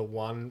 Formula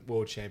One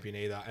world champion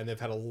either, and they've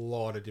had a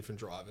lot of different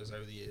drivers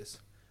over the years.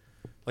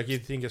 Like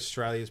you'd think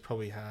Australia's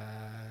probably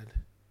had,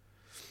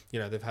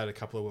 they've had a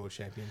couple of world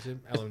champions,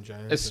 Alan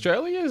Jones.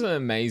 Australia is an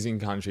amazing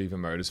country for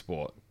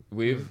motorsport.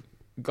 We've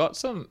got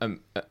some,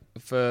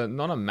 for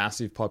not a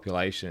massive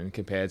population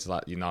compared to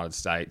like the United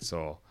States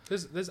or...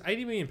 There's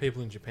 80 million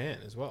people in Japan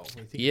as well.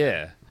 when you think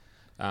Yeah.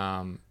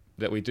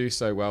 That we do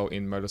so well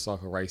in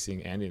motorcycle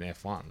racing and in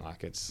F1.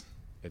 Like it's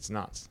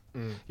nuts.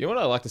 You know what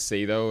I like to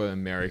see though,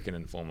 American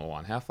and Formula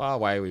One. How far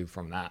away are we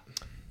from that?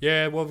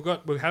 Yeah, well,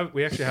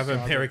 we actually have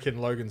American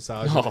Logan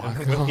Sargent.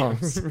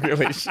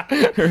 Really?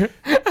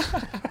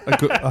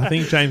 I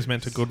think James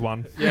meant a good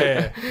one.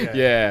 Yeah.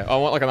 Yeah, I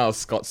want like another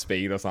Scott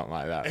Speed or something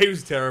like that. He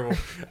was terrible.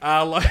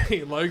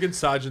 Logan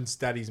Sargent's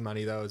daddy's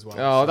money though as well.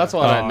 Oh, that's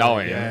why I don't know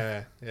him.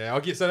 Yeah.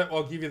 I'll give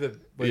you the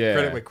Yeah.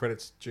 credit where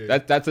credit's due.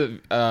 That's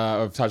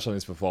I've touched on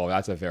this before.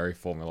 That's a very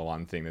Formula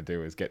One thing to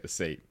do is get the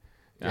seat.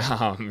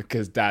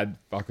 Because Dad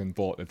fucking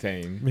bought the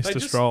team.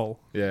 Mr. Stroll.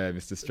 Yeah,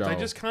 Mr. Stroll. They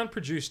just can't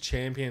produce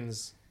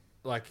champions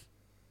like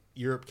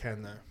Europe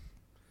can though.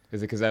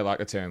 Is it because they like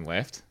to turn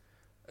left?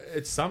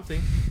 It's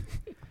something.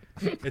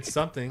 It's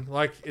something.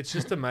 Like it's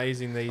just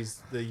amazing.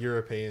 The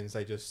Europeans.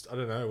 I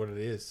don't know what it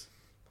is.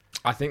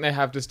 I think they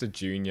have just a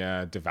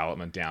junior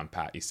development down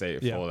pat. You see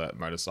it Yeah. for the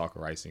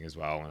motorcycle racing as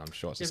well, and I'm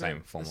sure it's the same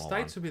in The Formula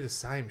States 1. would be the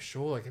same,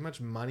 sure. Like how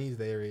much money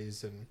there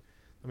is, and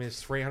I mean,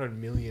 it's 300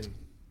 million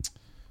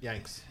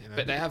Yanks. You know?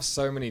 But they have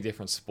so many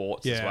different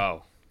sports as Yeah.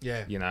 well.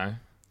 yeah, You know,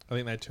 I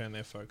think they turn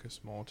their focus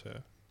more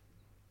to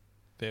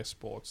their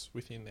sports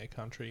within their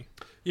country.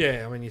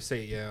 yeah. I mean, you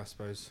see, yeah, I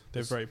suppose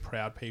They're very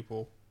proud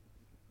people.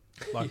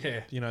 Like,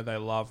 Yeah. you know, they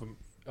love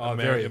Oh,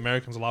 very.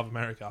 Americans love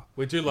America.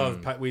 We do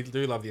love we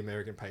do love the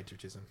American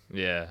patriotism.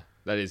 yeah,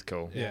 that is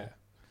cool. Yeah.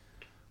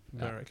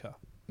 America.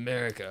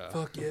 America,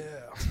 Fuck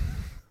yeah.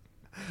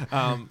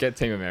 get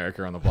Team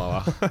America on the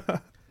blower.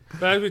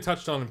 But as we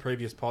touched on in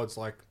previous pods,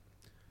 like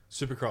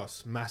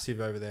Supercross,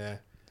 massive over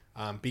there,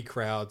 big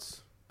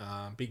crowds,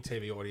 big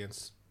TV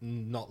audience.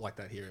 Not like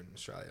that here in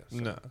Australia. So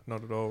No,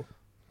 not at all.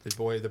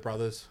 the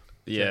brothers.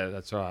 Yeah,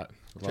 that's right.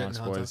 Lawrence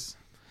Hunter. boys.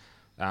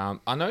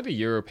 I know the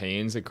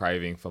Europeans are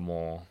craving for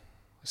more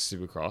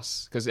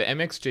Supercross because the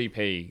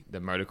MXGP, the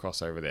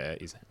motocross over there,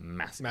 is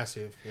massive.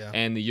 Massive, yeah.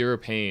 And the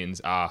Europeans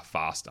are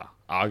faster,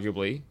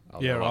 arguably.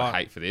 I've Yeah, got a lot of right.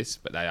 hate for this,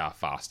 but they are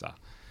faster.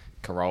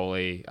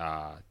 Caroli,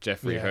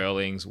 Jeffrey Yeah.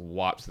 Hurlings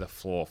wiped the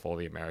floor for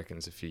the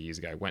Americans a few years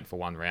ago. Went for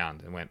one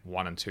round and went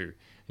 1 and 2.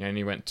 He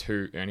only went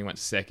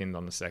second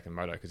on the second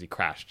moto because he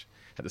crashed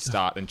at the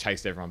start and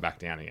chased everyone back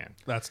down again.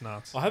 That's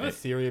nuts. I have a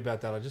theory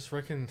about that. I just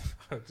reckon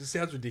it just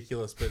sounds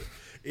ridiculous, but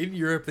in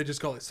Europe they just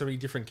got like so many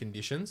different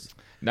conditions.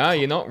 No,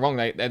 you're not wrong.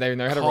 They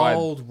know how to ride.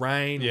 Cold,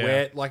 rain, Yeah.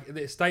 wet. Like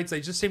the States, they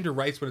just seem to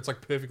race when it's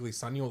like perfectly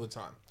sunny all the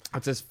time.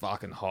 It's just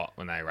fucking hot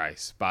when they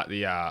race. But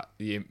the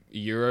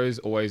Euros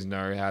always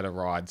know how to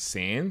ride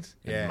sand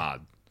and Yeah.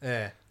 mud.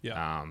 Yeah.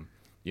 Yeah.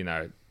 You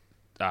know,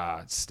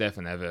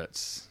 Stefan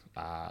Everts,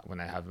 when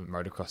they have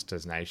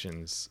motocross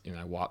nations, you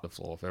know, wipe the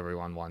floor for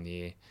everyone 1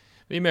 year.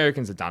 The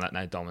Americans have done it and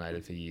they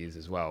dominated for years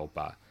as well.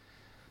 But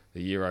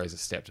the Euros have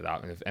stepped it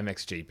up. And if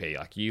MXGP,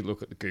 like you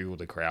look at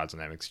the crowds on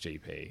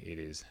MXGP, it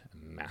is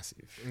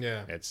massive.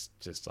 Yeah. It's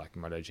just like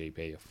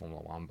MotoGP or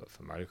Formula 1, but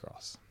for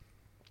motocross.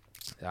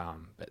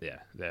 But yeah,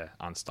 they're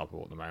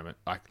unstoppable at the moment.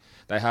 Like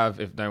they have,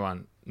 if no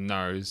one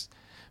knows,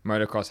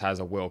 motocross has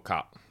a World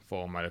Cup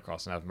for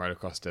motocross and have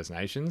motocross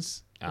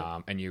destinations,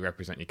 and you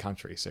represent your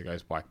country, so it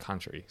goes by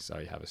country. So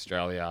you have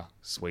Australia,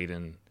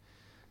 Sweden,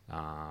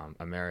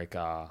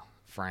 America,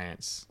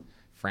 France.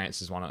 France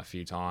has won it a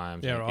few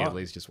times. Yeah, right.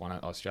 Italy's just won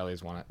it.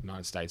 Australia's won it.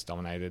 United States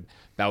dominated.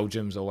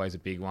 Belgium's always a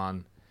big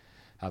one.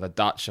 The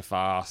Dutch are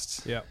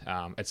fast. Yeah.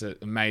 It's an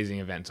amazing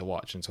event to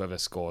watch, and whoever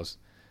scores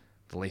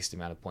the least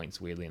amount of points,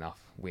 weirdly enough,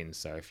 wins.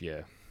 So if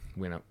you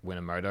win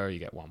a moto, you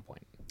get 1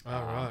 point. Oh,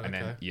 right. And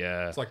okay.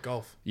 then It's like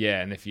golf.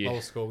 yeah, and if you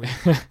Lowest score win.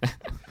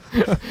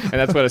 and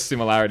that's where the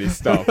similarities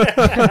stop.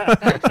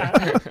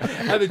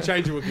 And the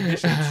changeable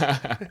conditions.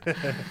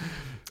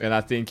 And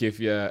I think if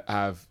you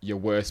have your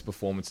worst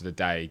performance of the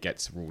day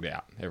gets ruled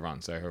out,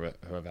 everyone. So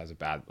whoever has a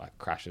bad like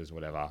crashes,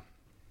 whatever,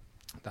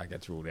 that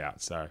gets ruled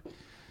out. So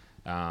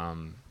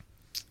coming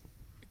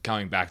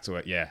back to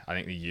it, yeah, I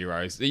think the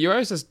Euros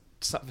just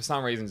for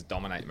some reasons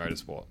dominate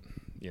motorsport.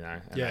 You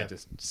know, and Yeah. they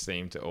just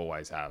seem to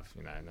always have,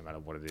 you know, no matter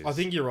what it is. I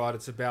think you're right.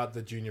 It's about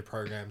the junior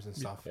programs and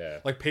stuff. Yeah.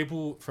 Like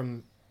people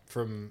from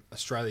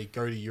Australia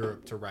go to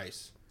Europe to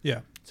race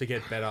Yeah. to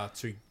get better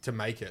to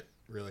make it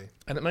really.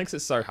 And it makes it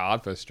so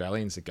hard for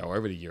Australians to go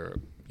over to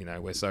Europe. You know,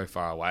 we're so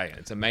far away. And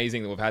it's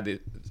amazing that we've had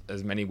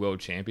as many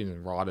world champions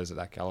and riders at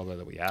that caliber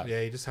that we have.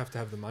 Yeah, you just have to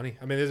have the money.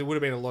 I mean, there would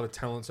have been a lot of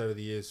talents over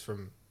the years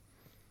from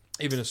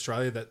even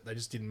Australia that they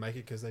just didn't make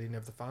it because they didn't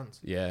have the funds,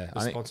 Yeah.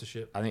 the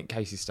sponsorship. I think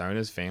Casey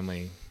Stoner's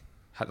family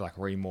had to like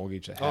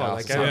remortgage a Oh, house they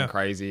or gave something up-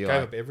 crazy. Gave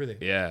Like, up everything.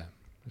 yeah.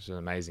 It's an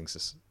amazing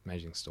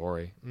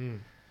story.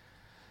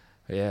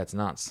 But yeah, it's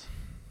nuts.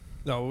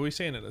 No, well, we've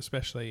seen it,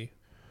 especially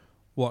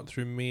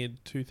through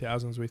mid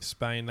 2000s with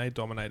Spain. They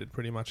dominated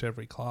pretty much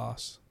every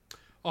class.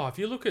 Oh, if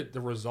you look at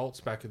the results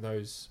back in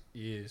those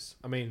years,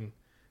 I mean,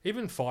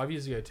 even 5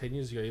 years ago, 10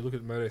 years ago, you look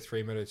at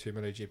Moto3, Moto2,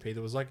 MotoGP,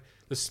 there was like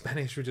the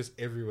Spanish were just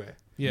everywhere.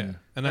 Yeah,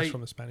 and that's They-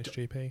 from the Spanish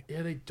GP.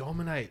 Yeah, they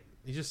dominate.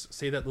 You just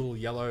see that little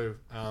yellow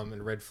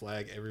and red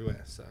flag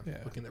everywhere. So Yeah.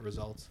 looking at the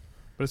results.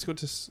 But it's good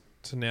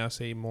to now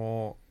see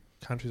more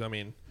countries. I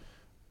mean,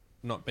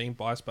 not being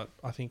biased, but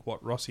I think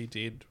what Rossi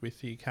did with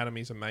the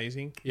academy is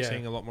amazing. Yeah.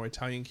 Seeing a lot more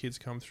Italian kids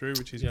come through,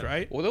 which is Yeah.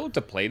 great. Well, they were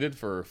depleted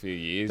for a few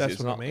years. That's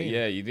It's what I not, mean.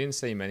 Yeah, you didn't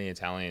see many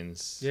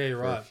Italians Yeah, you're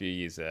for right. a few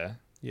years there.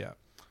 Yeah.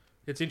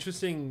 It's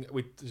interesting.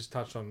 We just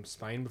touched on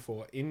Spain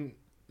before. In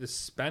the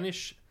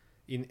Spanish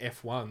in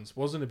F1s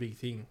wasn't a big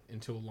thing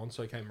until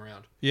Alonso came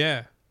around.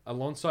 Yeah.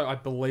 Alonso, I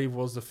believe,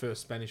 was the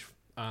first Spanish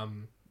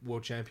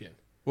world champion.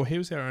 Well, he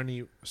was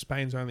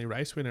Spain's only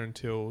race winner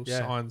until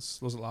Yeah.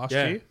 Sainz, was it last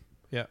Yeah. year?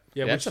 Yeah.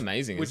 Yeah, that's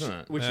amazing, which, isn't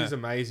it? Which Yeah. is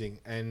amazing.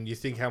 And you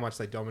think how much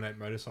they dominate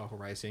motorcycle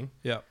racing.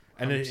 Yeah.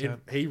 And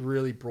 100%. he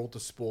really brought the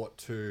sport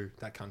to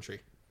that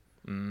country.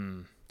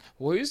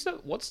 Well, do you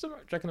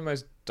reckon the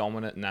most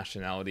dominant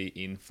nationality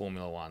in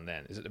Formula One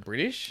then? Is it the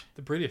British?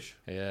 The British.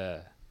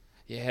 Yeah.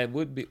 Yeah, it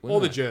would be. Or the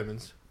wouldn't it?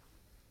 Germans.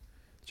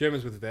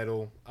 Germans with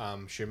Vettel,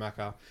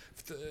 Schumacher.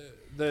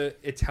 The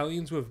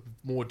Italians were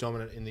more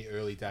dominant in the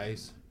early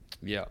days.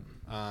 Yeah.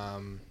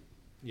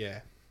 Yeah,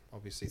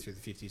 obviously through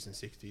the 50s and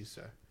 60s.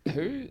 So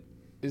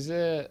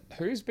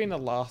Who's been the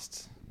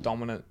last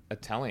dominant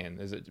Italian?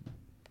 Is it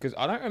because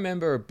I don't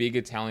remember a big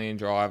Italian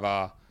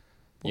driver,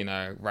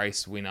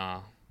 race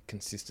winner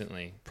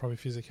consistently. Probably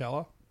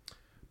Fisichella.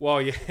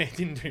 well, yeah, it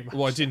didn't do much.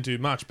 Well, it didn't do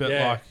much, but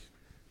Yeah. like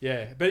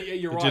Yeah, but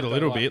you're it right. did a though,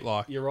 little bit.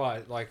 Like you're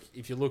right. Like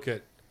if you look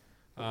at,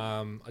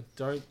 I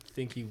don't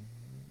think he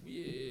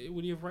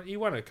would he have run. He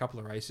won a couple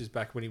of races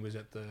back when he was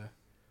at the,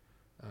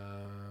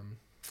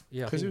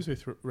 yeah, I because he think-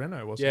 was with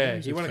Renault, wasn't Yeah,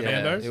 he? he was won with a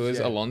couple Fernando. It was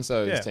Yeah.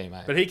 Alonso's Yeah.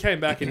 teammate. But he came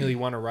back and nearly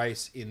won a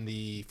race in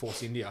the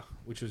Force India,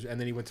 and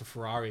then he went to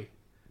Ferrari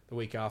the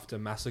week after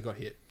Massa got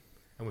hit,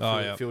 and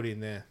we filled in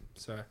there.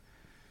 So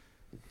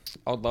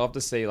I'd love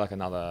to see like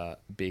another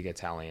big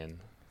Italian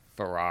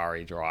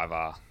Ferrari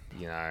driver.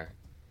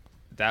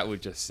 That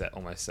would just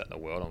almost set the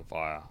world on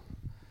fire.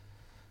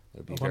 It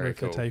would be I wonder very if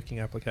cool. they're taking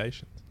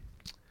applications.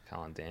 Come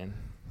on, Dan.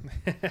 Do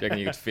you reckon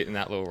you could fit in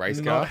that little race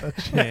Not car?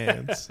 a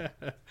chance.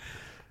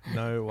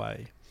 No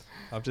way.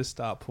 I've just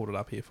pulled it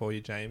up here for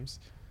you, James.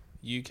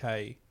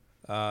 UK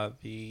are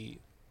the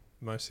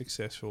most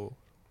successful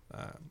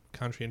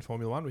country in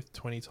Formula 1 with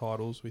 20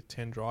 titles with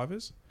 10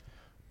 drivers.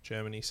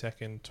 Germany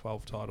second,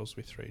 12 titles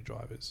with 3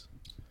 drivers.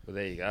 Well,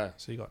 there you go.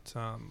 So you got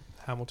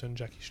Hamilton,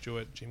 Jackie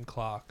Stewart, Jim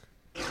Clark,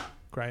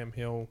 Graham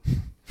Hill,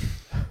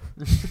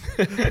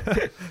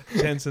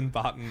 Jenson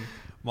Button,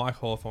 Mike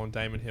Hawthorne,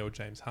 Damon Hill,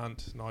 James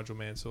Hunt, Nigel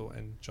Mansell,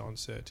 and John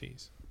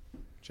Surtees.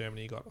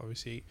 Germany got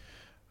obviously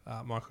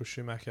Michael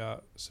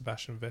Schumacher,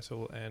 Sebastian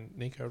Vettel, and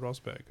Nico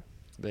Rosberg.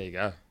 There you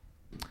go.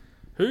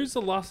 who's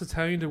the last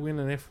Italian to win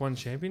an F1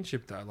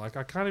 championship though? Like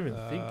I can't even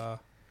think.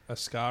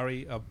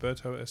 Ascari,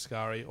 Alberto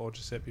Ascari, or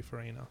Giuseppe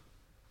Farina.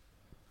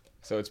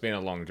 So it's been a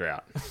long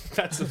drought.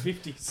 That's the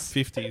 50s.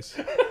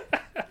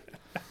 50s.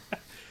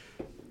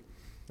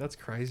 That's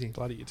crazy.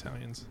 Bloody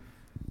Italians.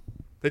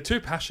 They're too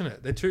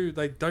passionate. They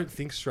don't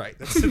think straight.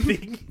 That's the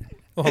thing.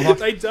 Well, like-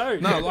 they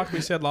don't. No, like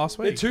we said last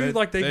week. They're too,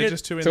 like, they they're get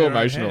just too, in too their own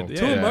emotional. head.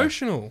 Too Yeah.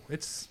 emotional.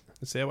 It's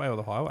It's their way or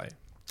the highway.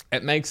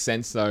 It makes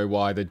sense though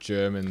why the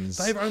Germans.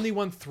 they've only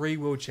won 3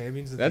 world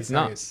champions. That's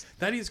nuts.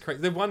 That is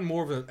crazy. They've won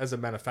more as a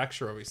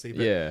manufacturer, obviously.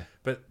 But, Yeah.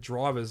 But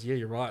drivers, yeah,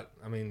 you're right.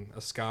 I mean,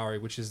 Ascari,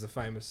 which is the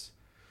famous.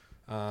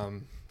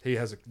 He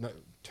has a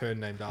turn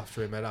named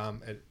after him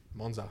at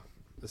Monza,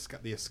 the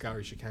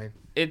Ascari chicane.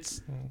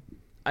 It's.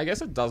 I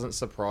guess it doesn't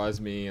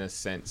surprise me in a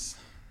sense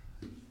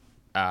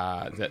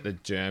that the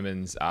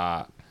Germans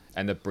are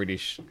and the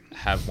British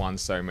have won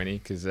so many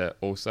because they're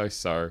also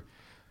so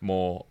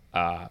more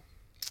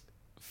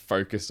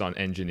focused on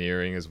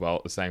engineering as well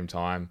at the same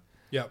time.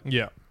 Yep.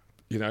 Yeah.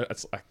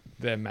 It's like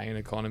their main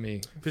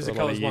economy.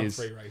 Physical's won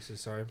 3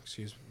 races. Sorry,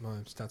 excuse my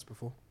stats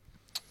before.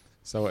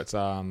 So it's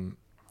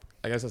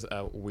I guess it's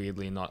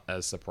weirdly not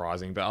as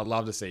surprising, but I'd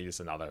love to see just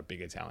another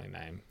big Italian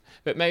name.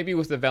 But maybe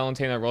with the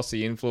Valentino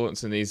Rossi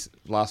influence in these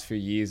last few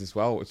years as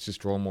well, it's just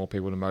drawn more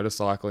people to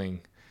motorcycling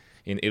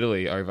in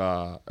Italy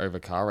over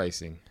car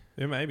racing.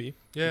 Yeah, maybe.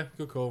 Yeah,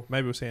 good call.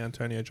 Maybe we'll see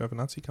Antonio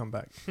Giovinazzi come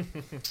back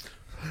with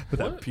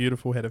that What?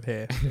 beautiful head of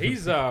hair.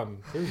 He's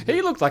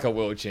He looked like a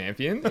world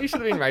champion. He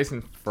should have been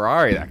racing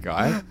Ferrari, that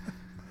guy.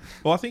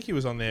 Well, I think he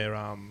was on their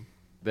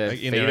Their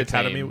in their feeder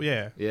academy. team.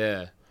 Yeah,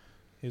 Yeah.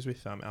 he was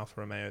with Alfa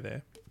Romeo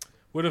there.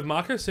 Would have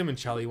Marco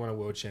Simoncelli won a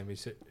world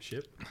championship?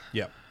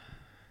 Yep.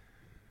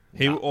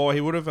 He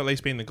would have at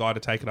least been the guy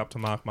to take it up to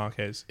Marc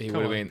Marquez. He Come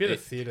would on, have a been. bit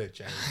of theatre,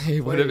 James. He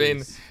would have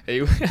been. Please.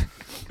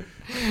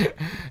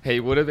 He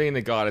would have been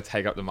the guy to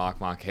take up the Marc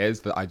Marquez,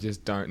 but I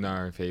just don't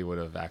know if he would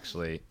have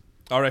actually.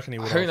 I reckon he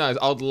would. Who knows?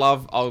 I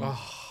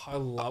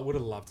would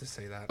have loved to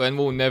see that. And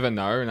we'll never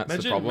know, and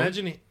that's the problem.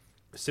 Imagine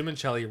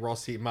Simoncelli,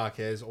 Rossi,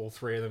 Marquez, all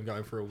 3 of them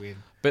going for a win.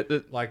 But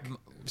Like,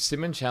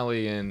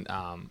 Simoncelli and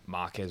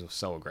Marquez were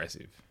so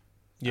aggressive.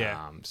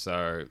 Yeah.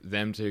 So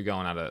them two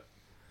going at it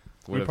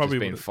We would have probably just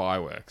been would've-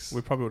 fireworks.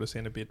 We probably would have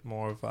seen a bit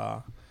more of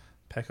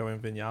Pecco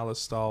and Vinales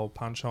style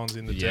punch-ons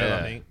in the dirt, Yeah.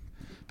 I think.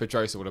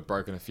 Pedrosa would have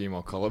broken a few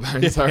more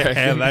collarbones. I reckon.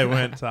 Yeah, they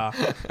weren't too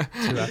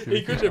happy.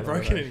 he couldn't have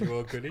broken any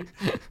more, could he?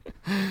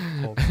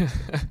 Well,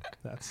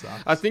 that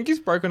sucks. I think he's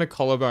broken a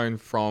collarbone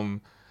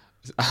from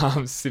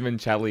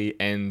Simoncelli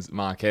and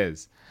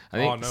Marquez. I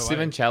think Oh, no way.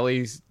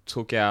 Simoncelli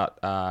took out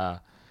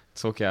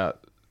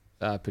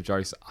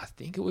Pedrosa. I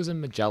think it was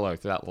in Mugello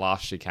to that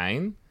last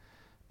chicane,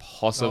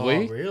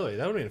 possibly. Oh, really?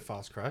 That would have been a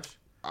fast crash.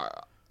 I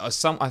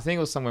think it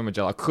was somewhere in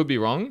Mugello. I could be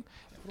wrong.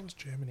 It was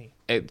Germany.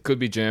 It could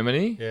be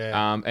Germany.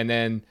 Yeah. And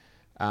then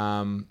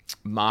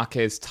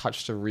Marquez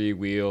touched the rear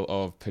wheel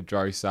of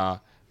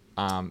Pedrosa,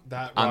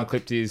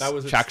 unclipped his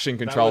traction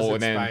control,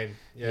 and then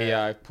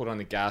he put on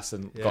the gas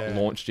and got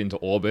launched into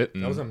orbit.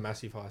 And, that was a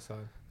massive high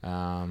side.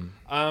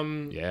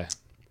 yeah.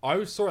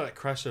 I saw that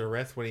crash at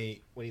Areth when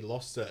he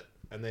lost it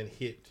and then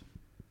hit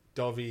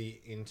Dovi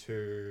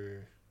into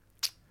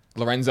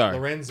Lorenzo.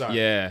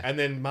 Yeah. And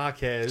then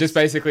Marquez Just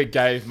basically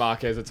gave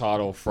Marquez a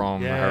title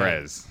from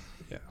Jerez.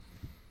 Yeah.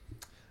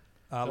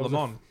 was Le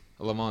Mans,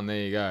 Le Mans, there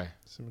you go.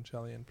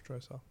 Simoncelli and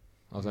Pedrosa.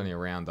 I was only a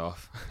round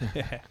off.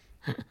 Yeah.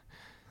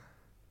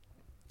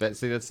 That's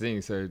the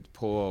thing. So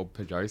poor old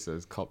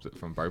Pedrosa's copped it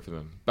from both of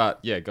them. But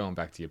yeah, going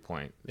back to your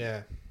point,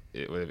 Yeah.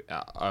 it would.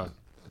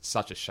 It's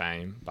such a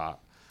shame, but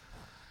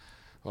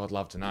I'd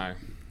love to know.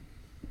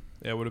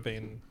 Yeah, it would have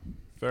been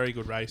very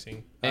good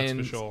racing. That's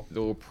for sure.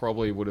 They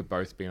probably would have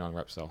both been on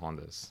Repsol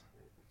Hondas.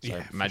 So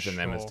Yeah, imagine for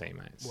them as sure.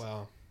 teammates.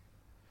 Wow.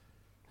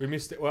 We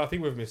missed it. Well, I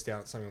think we've missed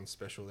out on something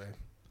special there.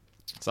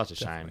 Such a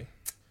Definitely.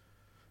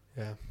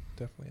 Yeah.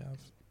 Definitely have.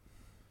 shame.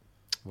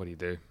 What do you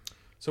do?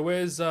 So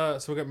where's so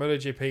we've got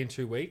MotoGP in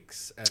 2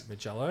 weeks at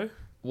Mugello.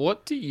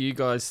 What do you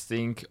guys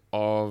think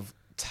of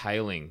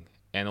tailing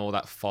and all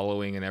that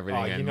following and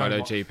everything and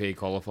MotoGP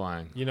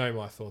qualifying? You know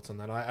my thoughts on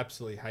that. I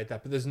absolutely hate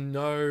that. But there's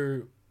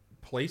no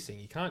policing.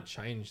 You can't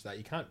change that.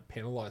 You can't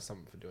penalise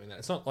someone for doing that.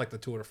 It's not like the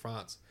Tour de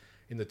France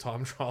in the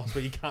time trials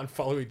where you can't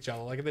follow each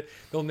other. Like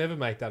they'll never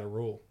make that a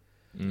rule.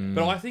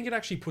 But I think it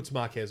actually puts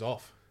Marquez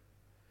off.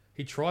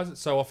 He tries it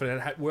so often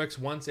and it works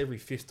once every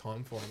 5th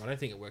time for him. I don't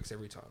think it works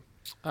every time.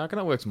 I reckon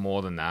it works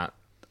more than that.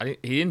 He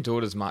didn't do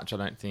it as much, I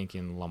don't think,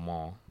 in Le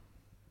Mans.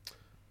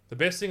 The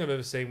best thing I've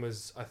ever seen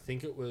was, I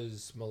think it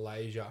was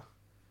Malaysia,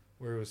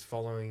 where he was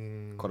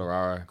following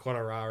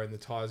Quartararo. and the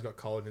tyres got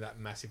cold in that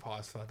massive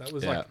high spot. That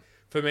was Yeah. like,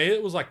 for me,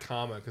 it was like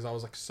karma because I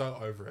was like so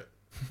over it.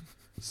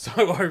 So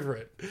over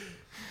it.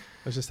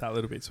 It was just that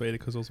little bit sweeter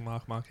because it was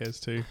Marc Marquez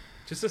too.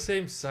 Just to see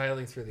him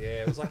sailing through the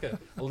air. It was like an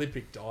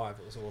Olympic dive.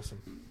 It was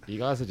awesome. You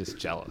guys are just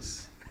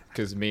jealous.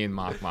 Because me and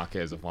Marc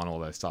Marquez have won all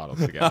those titles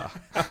together.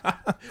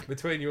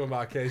 Between you and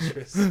Marquez,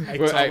 Chris.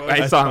 We're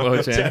eight-time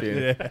world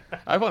champion. Yeah.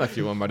 I've won a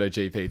few on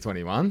MotoGP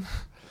 21.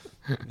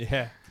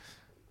 Yeah.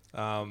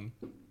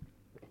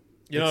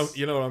 You know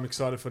what I'm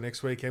excited for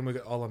next weekend? We've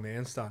got Isle of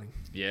Man starting.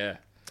 Yeah.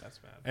 That's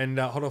mad. And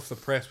hot off the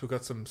press, we've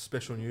got some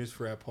special news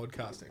for our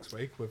podcast next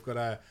week. We've got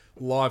a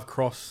live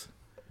cross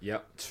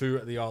Yep. 2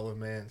 at the Isle of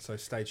Man, so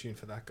stay tuned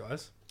for that,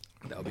 guys.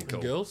 That'll be And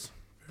cool. girls,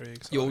 Very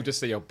exciting. You'll just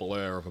see a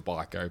blur of a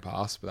bike go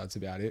past, but that's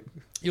about it.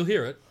 you'll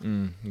hear it.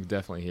 You'll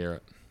definitely hear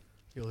it.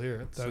 You'll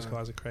hear it. Those So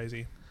guys are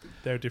crazy.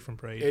 They're a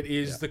different breed. it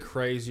is Yeah. the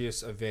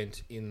craziest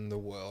event in the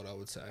world, I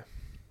would say.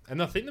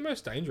 And I think the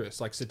most dangerous,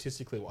 like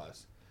statistically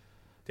wise,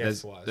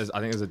 deaths wise. I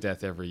think there's a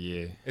death every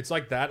year. It's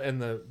like that and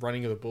the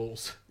running of the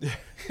bulls.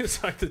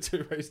 It's like the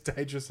 2 most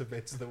dangerous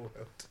events in the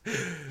world.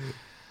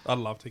 I'd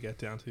love to get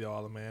down to the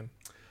Isle of Man.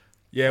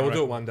 Yeah, we'll do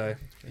reckon- it one day.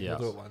 Yes.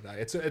 We'll do it one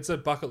day. It's a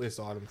bucket list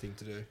item thing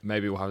to do.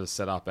 Maybe we'll have to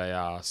set up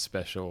a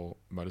special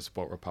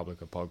Motorsport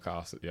Republica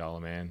podcast at the Isle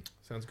of Man.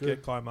 Sounds good.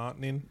 Get Guy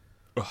Martin in.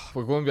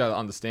 We won't be able to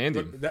understand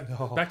him.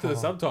 Look, back to the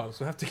subtitles.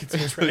 We'll have to get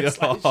some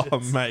Oh,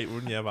 translations. mate,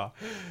 wouldn't you ever?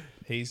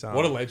 He's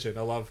What a legend.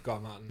 I love Guy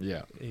Martin.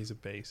 Yeah. He's a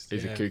beast.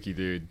 He's Yeah. a kooky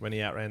dude. When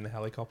he outran the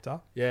helicopter.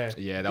 Yeah.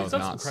 Yeah, that He's was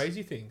done nuts. some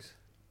crazy things.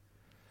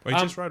 Well,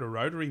 he just rode a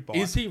rotary bike.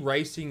 Is he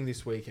racing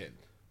this weekend?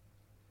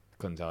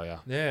 Couldn't tell you.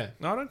 Yeah.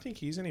 No, I don't think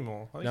he is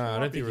anymore. I think No, he I might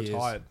don't be think he is.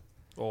 retired.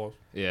 Or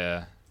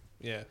Yeah.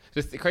 yeah,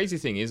 Just the crazy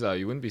thing is, though,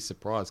 you wouldn't be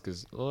surprised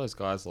because all those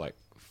guys are like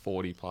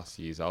 40 plus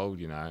years old,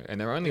 you know, and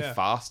they're only Yeah.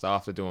 fast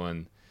after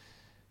doing,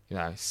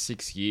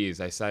 6 years.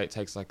 They say it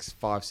takes like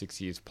 5-6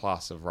 years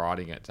plus of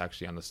riding it to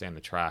actually understand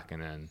the track,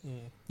 and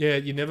then Yeah,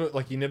 you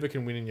never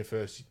can win in your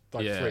first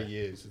 3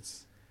 years.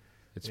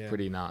 it's Yeah.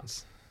 pretty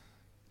nuts.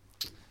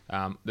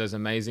 There's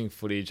amazing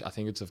footage. I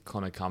think it's of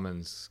Connor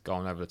Cummins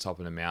going over the top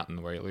of the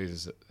mountain where he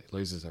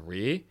loses a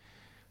rear,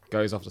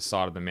 goes off the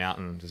side of the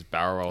mountain, just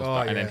barrel rolls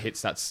back, and then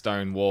hits that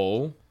stone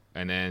wall,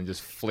 and then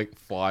just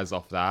flies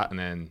off that, and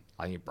then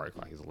I think he broke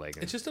like his leg.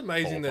 It's just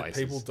amazing all that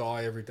places. people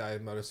die every day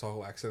in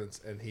motorcycle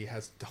accidents, and he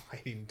has died.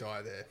 He didn't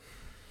die there.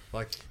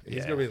 Like he's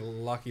Yeah. got to be the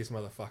luckiest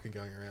motherfucker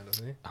going around,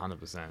 isn't he?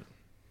 100%.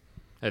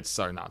 It's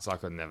so nuts. I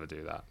could never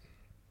do that.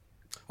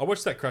 I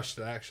watched that crash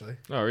today, actually.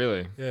 Oh,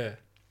 really? Yeah,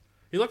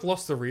 he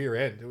lost the rear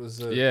end. It was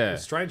a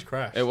strange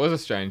crash. It was a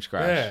strange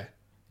crash. Yeah,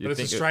 You'd but it's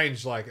a think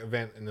strange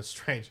event, and it's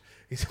strange.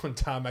 He's on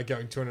tarmac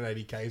going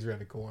 280 k's around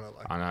the corner.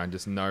 Like I know,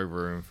 just no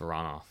room for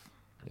runoff.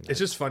 it's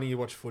just funny. You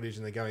watch footage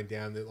and they're going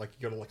down. They're like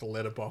you got a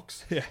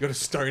letterbox. Yeah, you got a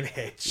stone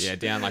hedge. Yeah,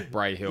 down like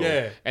Bray Hill.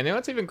 Yeah. And then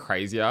what's even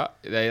crazier,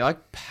 they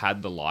like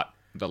pad the light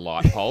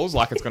poles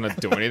like it's gonna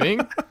do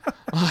anything.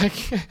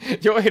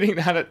 Like you're hitting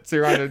that at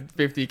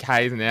 250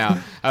 k's an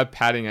hour.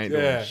 Padding ain't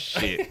doing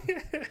shit.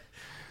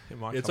 it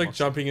might It's come like off.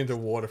 jumping into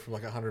water from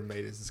like 100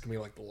 meters. It's gonna be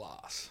like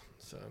glass.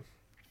 So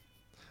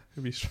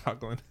He'll be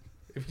struggling.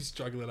 if you're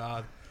struggling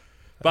hard,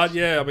 but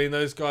yeah, I mean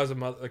those guys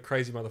are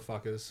crazy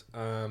motherfuckers.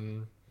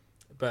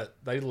 But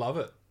they love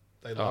it.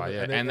 They love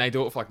it. And they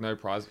do it for like no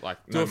prize, like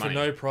do no it money. for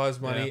no prize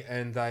money,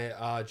 and they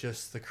are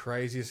just the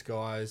craziest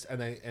guys, and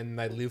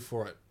they live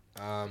for it.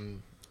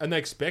 And they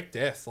expect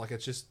death. Like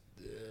it's just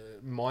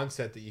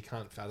mindset that you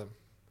can't fathom.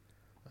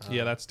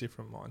 Yeah, that's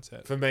different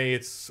mindset. For me,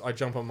 I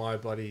jump on my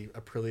bloody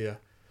Aprilia,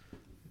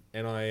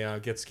 and I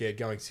get scared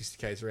going 60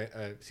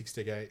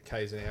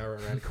 k's an hour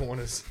around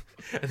corners,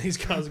 and these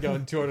cars are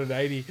going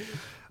 280.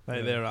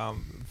 They're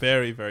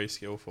very, very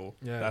skillful.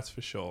 Yeah. That's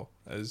for sure.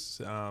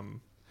 As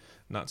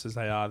nuts as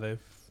they are, they've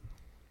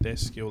their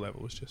skill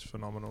level is just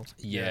phenomenal.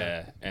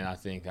 Yeah, and I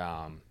think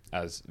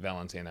as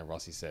Valentino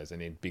Rossi says, they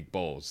need big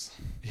balls.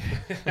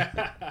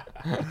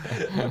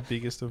 The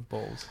biggest of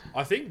balls.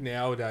 I think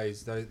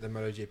nowadays the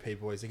MotoGP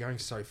boys, they're going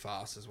so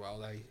fast as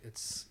well.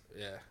 It's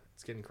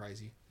getting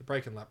crazy. They're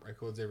breaking lap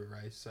records every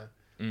race. So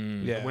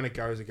Yeah. when it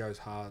goes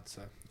hard.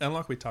 So And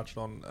like we touched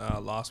on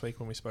last week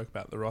when we spoke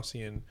about the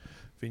Rossi and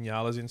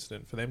Vinales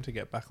incident, for them to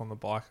get back on the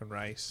bike and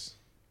race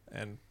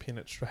and pin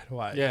it straight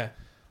away, yeah,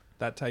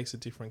 that takes a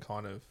different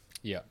kind of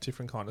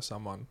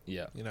someone.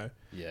 Yeah. You know,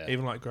 Yeah.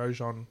 even like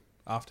Grosjean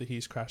after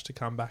his crash to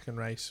come back and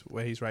race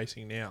where he's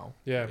racing now.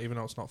 Yeah. Even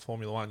though it's not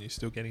Formula One, you're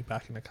still getting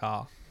back in a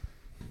car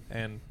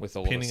and With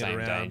all the pinning it same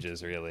around.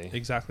 dangers, really.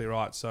 Exactly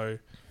right. So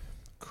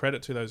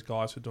credit to those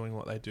guys for doing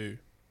what they do.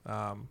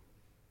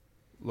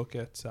 Look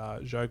at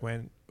Zhou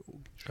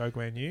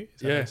Guan Yu.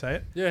 Is that how you say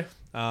it? yeah,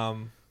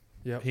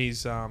 Yep.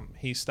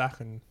 He's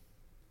stuck and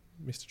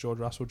Mr. George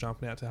Russell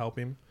jumping out to help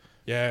him.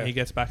 yeah, He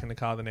gets back in the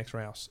car the next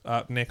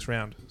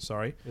round.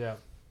 Sorry. yeah.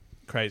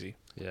 Crazy.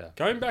 Yeah.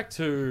 Going back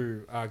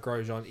to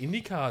Grosjean,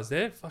 Indy cars,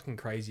 they're fucking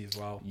crazy as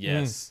well.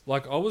 Yes.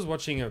 Like, I was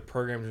watching a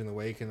program during the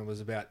week and it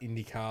was about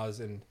Indy cars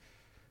and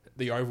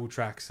the oval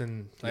tracks,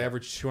 and they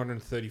average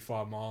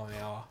 235 mile an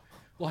hour.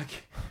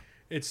 Like,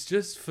 it's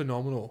just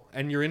phenomenal.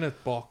 And you're in a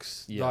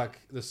box, like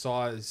the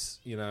size,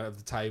 of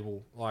the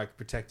table, like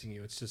protecting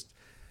you. It's just,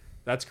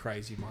 that's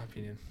crazy in my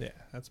opinion. Yeah,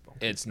 that's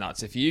bonkers. It's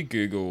nuts. If you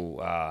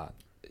Google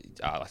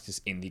like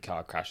just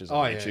IndyCar crashes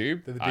on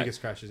YouTube, they're the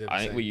biggest crashes ever I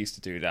think seen. we used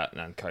to do that, and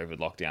then COVID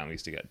lockdown, we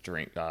used to get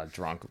drunk,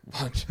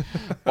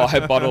 buy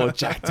a bottle of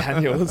Jack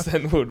Daniels,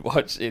 and would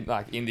watch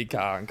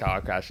IndyCar and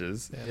car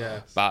crashes.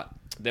 Yeah. But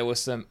there were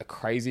some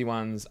crazy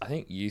ones. I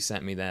think you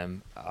sent me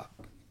them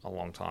a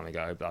long time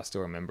ago, but I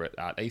still remember it.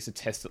 They used to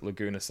test at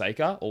Laguna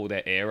Seca, all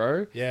their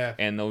aero,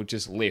 and they'll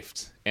just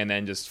lift and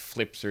then just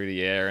flip through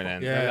the air, and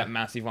then that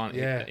massive one,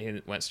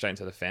 it went straight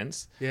into the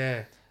fence.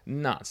 Yeah.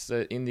 Nuts.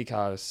 The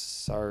IndyCar is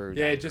so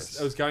Yeah,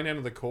 dangerous. I was going down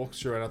to the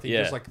corkscrew, and I think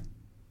just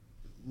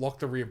locked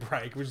the rear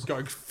brake, which is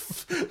going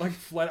like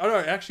flat. Oh no,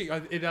 actually,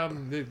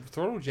 the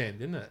throttle jammed,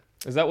 didn't it?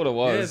 Is that what it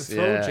was? Yeah,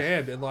 the throttle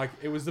jammed, and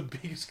it was the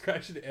biggest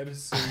crash I'd ever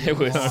seen. It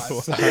was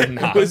so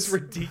nuts. It was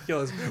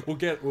ridiculous. We'll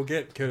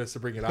get Curtis to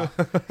bring it up,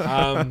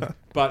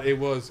 but it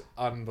was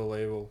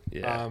unbelievable.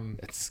 Yeah,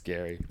 it's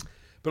scary.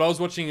 But I was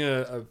watching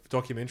a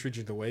documentary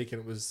during the week,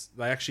 and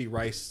they actually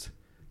raced.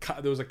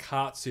 There was a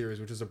kart series,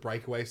 which is a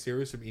breakaway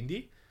series from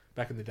Indy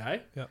back in the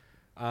day. Yep.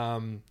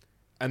 And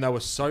they were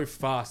so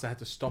fast they had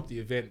to stop the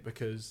event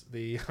because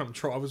the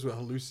drivers were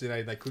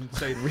hallucinating. They couldn't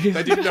see.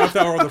 They didn't know if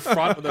they were on the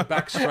front or the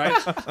back straight.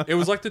 It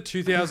was like the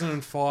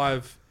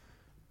 2005.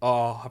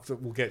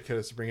 We'll get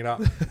Curtis to bring it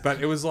up.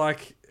 But it was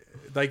like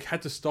they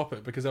had to stop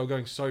it because they were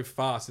going so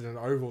fast in an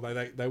oval.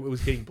 It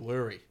was getting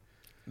blurry.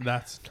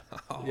 Man.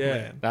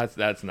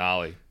 That's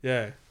gnarly.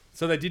 Yeah.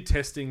 So they did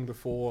testing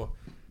before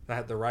they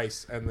had the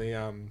race, and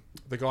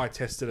the guy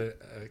tested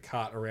a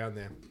kart around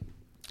there.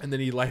 And then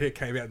he later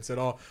came out and said,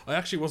 I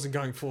actually wasn't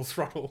going full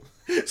throttle.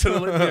 So they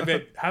let the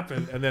event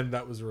happen, and then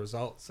that was the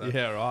result. So.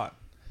 Yeah, right.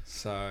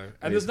 So,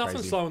 and there's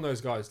nothing slowing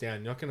those guys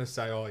down. You're not going to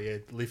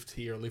say, lift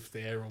here or lift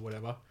there or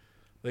whatever.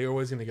 They're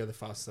always going to go the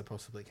fastest they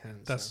possibly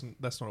can. That's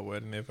not a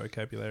word in their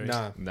vocabulary.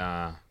 No.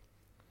 Nah.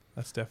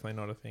 That's definitely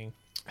not a thing.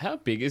 How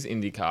big is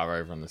IndyCar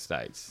over in the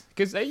States?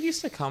 Because they used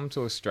to come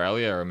to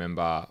Australia, I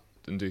remember,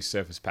 and do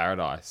Surfers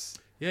Paradise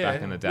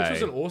back in the day.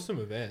 Which was an awesome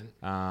event.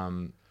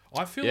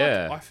 I feel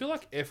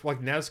like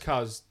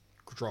NASCAR's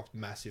dropped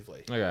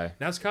massively. Okay.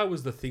 NASCAR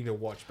was the thing to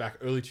watch back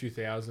early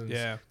 2000s.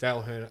 Yeah.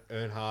 Dale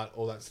Earnhardt,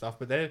 all that stuff.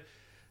 But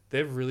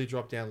they've really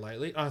dropped down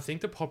lately. And I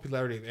think the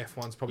popularity of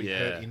F1's probably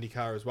hurt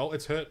IndyCar as well.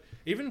 It's hurt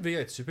even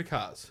V8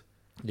 supercars.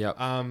 Yep.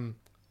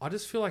 I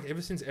just feel like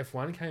ever since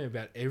F1 came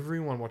about,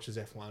 everyone watches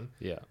F1.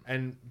 Yeah.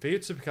 And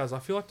V8 supercars, I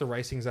feel like the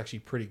racing is actually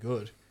pretty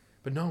good.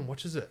 But no one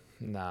watches it.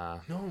 Nah.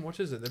 No one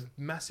watches it. There's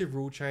massive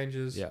rule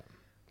changes. Yeah.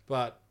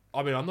 But,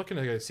 I mean, I'm not going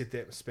to go sit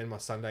there, spend my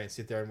Sunday and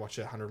sit there and watch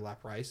a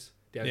 100-lap race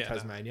down in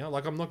Tasmania.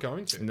 Like, I'm not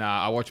going to.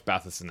 Nah, I watch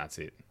Bathurst and that's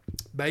it.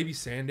 Maybe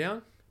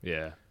Sandown.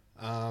 Yeah.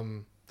 They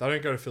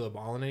don't go to Phillip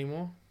Island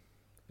anymore.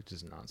 Which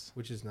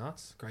is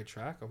nuts. Great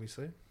track,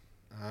 obviously.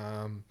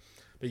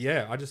 But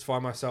yeah, I just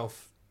find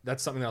myself...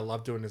 That's something that I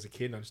loved doing as a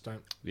kid, and I just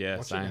don't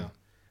watch it now.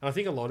 And I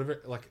think a lot of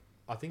it, a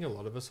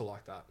lot of us are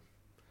like that.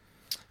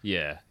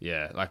 Yeah,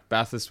 yeah. Like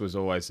Bathurst was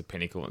always the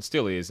pinnacle, and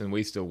still is, and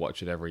we still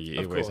watch it every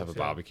year. We always have a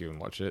barbecue and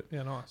watch it.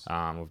 Yeah, nice.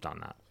 We've done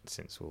that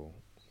since we were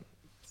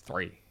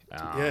 3.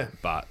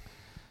 But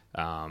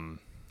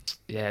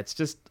it's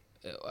just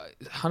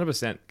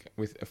 100%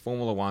 with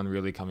Formula One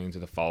really coming into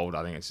the fold.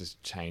 I think it's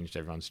just changed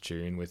everyone's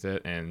tune with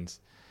it, and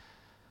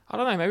I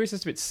don't know. Maybe it's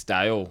just a bit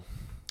stale.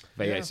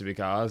 V8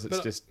 supercars. It's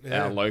just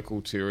our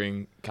local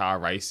touring car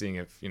racing.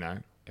 If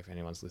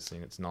anyone's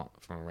listening, it's not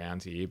from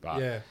around here,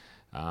 but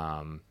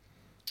and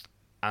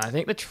I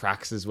think the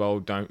tracks as well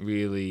don't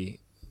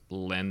really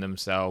lend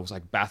themselves.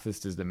 Like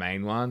Bathurst is the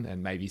main one,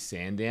 and maybe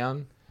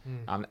Sandown.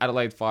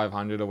 Adelaide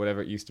 500 or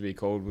whatever it used to be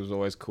called was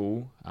always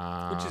cool.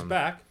 Which is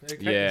back.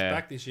 It's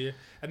back this year.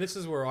 And this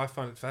is where I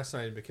find it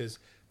fascinating because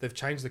they've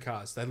changed the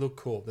cars. They look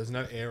cool. There's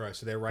no aero,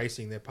 so they're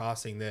racing, they're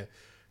passing, they're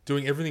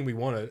doing everything we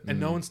wanted, and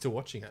no one's still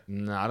watching it.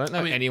 No, I don't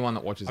know anyone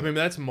that watches it. I mean,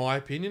 that's my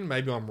opinion.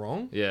 Maybe I'm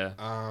wrong. Yeah.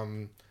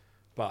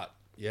 But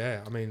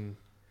yeah, I mean,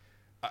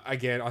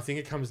 again, I think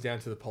it comes down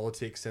to the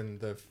politics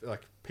and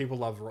people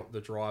love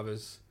the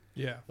drivers.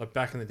 Yeah. Like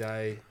back in the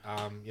day,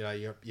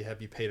 you have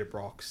your Peter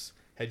Brocks,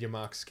 had your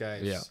Mark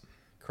Scapes, Yeah.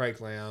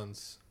 Craig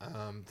Lowndes,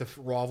 the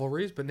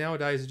rivalries. But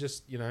nowadays, it's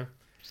just,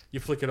 you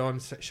flick it on,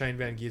 Shane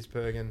Van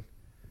Gisbergen,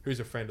 who's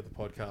a friend of the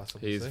podcast,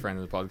 obviously. He's a friend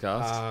of the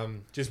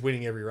podcast. Just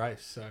winning every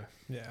race. So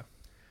Yeah.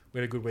 we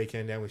had a good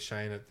weekend down with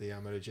Shane at the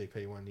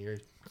MotoGP one year.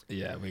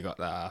 Yeah, we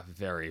got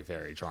very,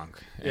 very drunk.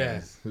 Yeah.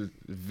 It was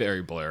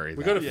very blurry.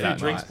 We got a few that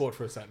drinks night. bought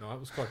for us that night. It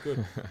was quite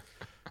good.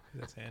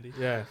 That's handy.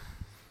 Yeah. At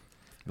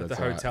the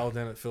That's right. hotel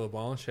down at Phillip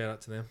Island. Shout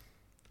out to them.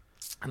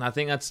 And I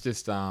think that's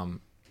just, I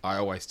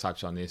always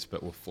touch on this,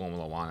 but with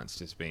Formula One, it's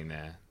just been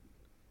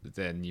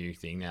their new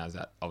thing now is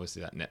that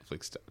obviously that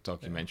Netflix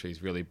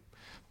documentary's really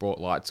brought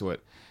light to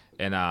it.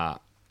 And I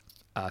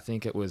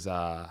think it was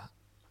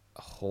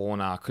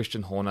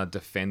Christian Horner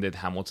defended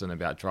Hamilton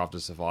about Drive to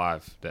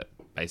Survive that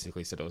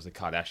basically said it was the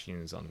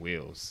Kardashians on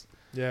wheels.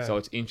 Yeah. So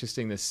it's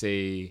interesting to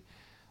see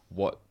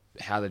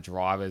how the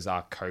drivers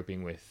are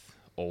coping with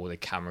all the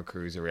camera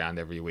crews around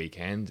every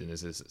weekend, and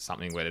is this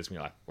something where there's me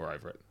like, we're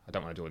over it. I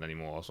don't want to do it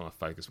anymore. I just want to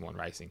focus more on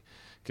racing,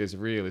 because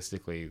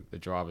realistically, the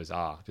drivers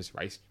are just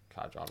race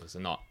car drivers.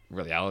 They're not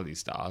reality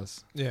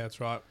stars. Yeah, that's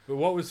right. But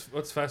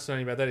what's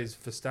fascinating about that is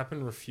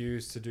Verstappen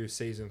refused to do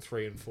season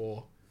 3 and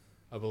 4,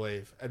 I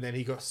believe, and then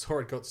he got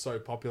so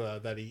popular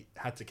that he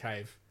had to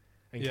cave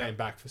and came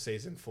back for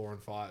season 4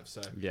 and 5.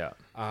 So Yeah.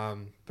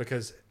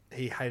 because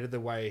he hated the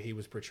way he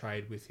was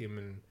portrayed with him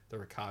and the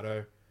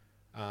Ricardo,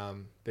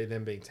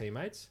 them being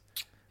teammates.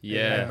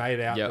 Yeah. And they made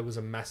out it was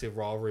a massive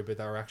rivalry, but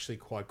they were actually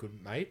quite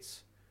good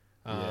mates.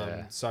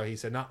 So he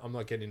said, "No, I'm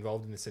not getting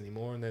involved in this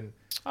anymore." And then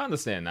I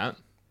understand that.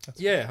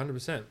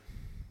 100%.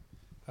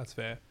 That's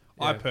fair.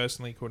 Yeah. I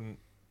personally couldn't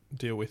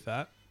deal with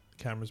that.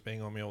 Cameras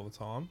being on me all the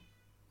time.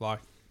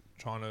 Like,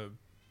 trying to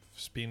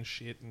spin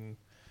shit and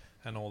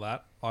all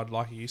that.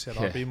 Like you said,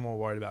 I'd be more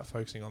worried about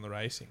focusing on the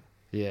racing.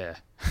 Yeah.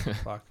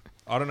 Like,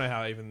 I don't know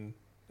how they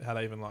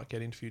even like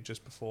get interviewed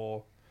just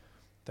before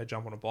they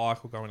jump on a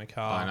bike or go in a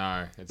car. I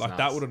know. It's Like, nuts.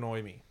 that would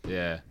annoy me.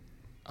 Yeah.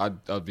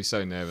 I'd be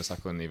so nervous I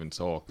couldn't even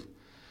talk.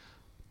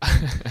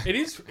 It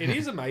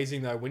is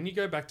amazing though when you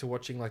go back to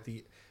watching like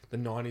the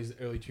 90s,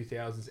 early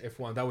 2000s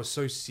F1. They were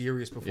so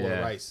serious before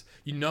the race.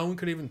 No one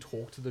could even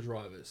talk to the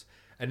drivers,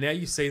 and now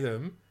you see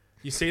them.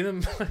 You see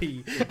them.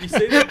 Sorry,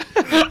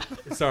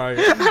 sorry.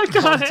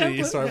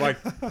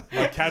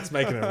 My cat's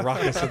making a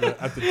ruckus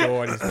at the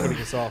door and he's putting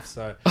us off.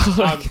 So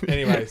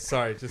anyway,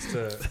 sorry. Just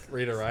to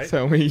reiterate.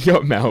 Tell me you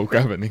got Mel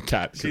grabbing the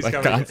cat. She's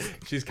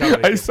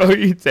coming. I saw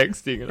you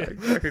texting and I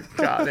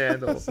can't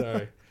handle.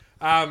 Sorry.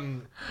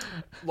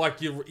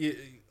 Like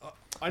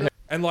I know,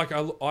 and like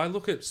I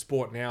look at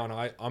sport now,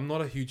 and I'm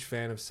not a huge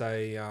fan of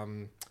say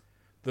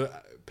the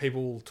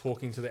people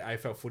talking to the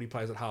AFL footy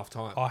players at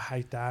halftime. I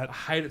hate that. I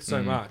hate it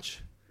so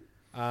much.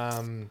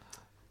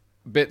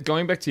 But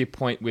going back to your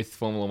point with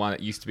Formula One, it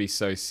used to be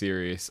so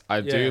serious.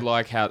 I do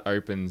like how it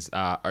opened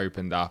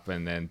up,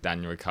 and then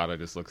Daniel Ricciardo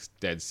just looks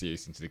dead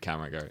serious into the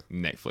camera and go,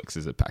 Netflix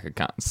is a pack of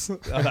cunts.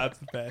 Oh, that's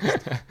the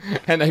best.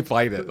 And they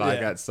played it.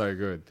 That's so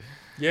good.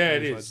 Yeah,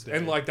 it is.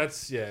 And like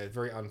that's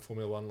very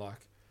un-Formula One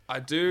like.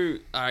 I do.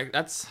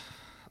 That's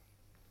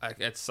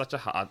it's such a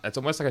hard. It's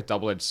almost like a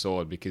double-edged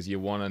sword, because you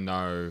want to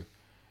know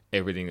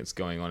everything that's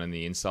going on in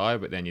the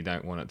inside, but then you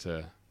don't want it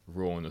to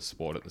ruin the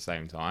sport at the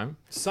same time.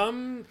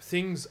 Some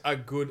things are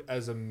good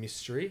as a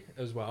mystery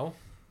as well.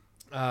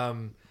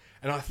 And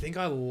I think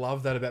I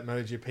love that about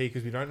MotoGP,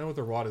 because we don't know what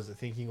the riders are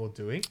thinking or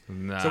doing.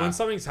 Nah. So when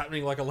something's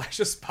happening, like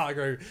Aleix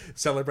Espargaro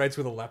celebrates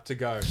with a lap to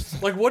go,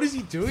 like what is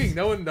he doing?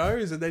 No one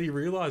knows, and then he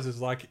realizes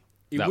like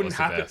it wouldn't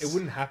happen. It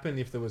wouldn't happen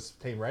if there was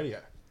team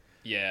radio.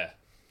 Yeah.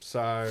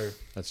 So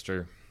That's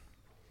true.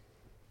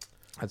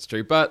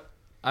 But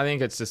I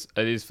think it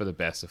is for the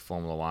best of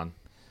Formula One.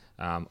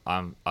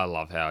 I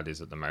love how it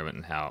is at the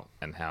moment,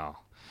 and how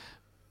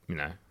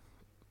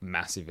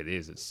massive it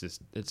is.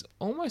 It's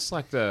almost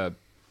like the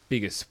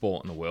biggest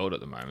sport in the world at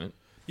the moment.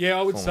 Yeah,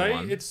 I would Formula say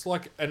 1. it's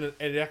like, and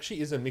it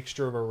actually is a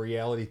mixture of a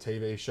reality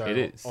TV show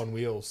on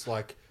wheels,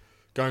 like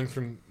going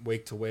from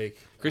week to week.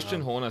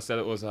 Christian Horner said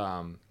it was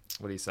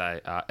what do you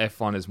say?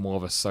 F1 is more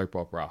of a soap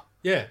opera.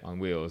 Yeah, on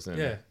wheels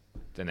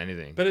than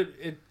anything. But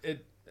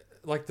it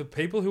like the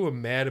people who are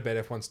mad about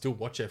F1 still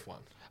watch F1.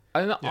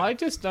 I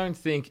just don't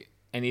think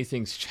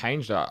anything's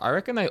changed. I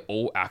reckon they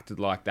all acted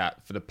like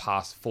that for the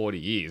past 40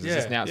 years. It's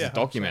just now it's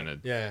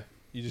documented. Yeah.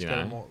 You just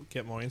gotta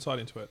get more insight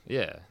into it.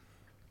 Yeah.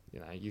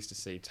 You used to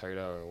see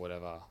Toto or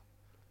whatever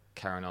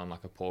carrying on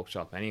like a pork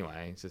chop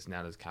anyway. It's just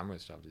now there's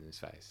cameras shoved in his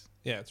face.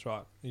 Yeah, that's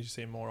right. You just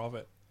see more of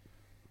it.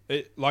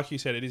 Like you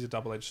said, it is a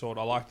double-edged sword.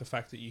 I like the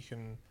fact that you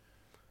can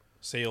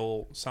see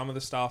some of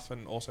the stuff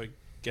and also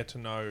get to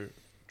know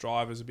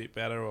drivers a bit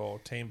better or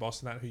team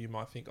boss and that, who you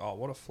might think, oh,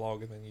 what a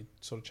flog, and then you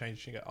sort of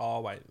change and go,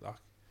 oh wait, like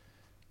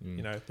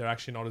you know, they're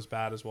actually not as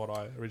bad as what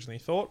I originally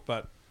thought.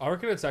 But I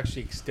reckon it's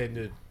actually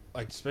extended,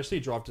 like especially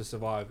Drive to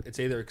Survive. It's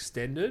either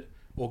extended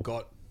or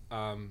got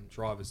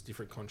drivers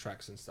different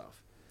contracts and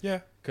stuff.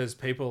 yeah, Because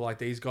people like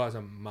these guys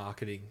are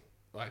marketing,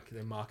 like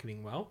they're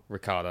marketing well.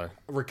 Ricardo.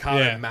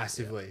 Ricardo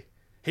massively.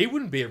 He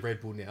wouldn't be at Red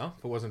Bull now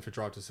if it wasn't for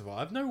Drive to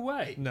Survive. No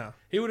way. no,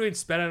 He would have been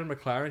spat out of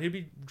McLaren. He'd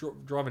be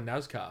driving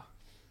NASCAR.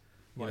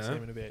 You might see know?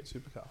 him in a V8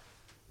 supercar.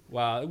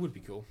 Wow, it would be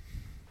cool.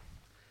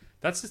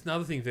 That's just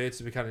another thing V8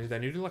 supercar did. They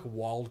needed like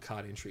wild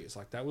card entries.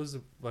 Like that was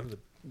one of the.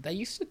 They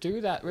used to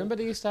do that. Remember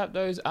they used to have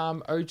those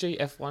OG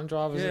F1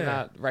 drivers in Yeah.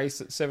 that race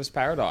at Service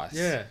Paradise?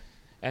 Yeah.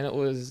 And it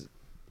was...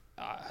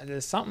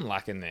 there's something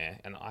lacking there,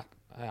 and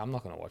I'm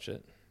not going to watch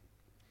it.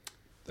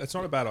 That's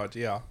not a bad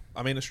idea.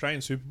 I mean, Australian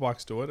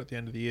Superbikes do it at the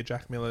end of the year.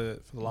 Jack Miller,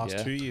 for the last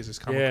 2 years, has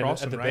come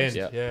across at and the raced.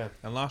 bend. Yeah. Yeah.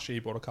 And last year he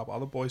brought a couple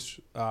other boys,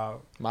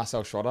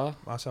 Marcel Schrotter.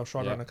 Marcel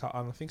Schrotter Yeah.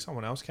 and I think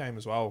someone else came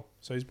as well.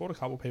 So he's brought a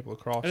couple people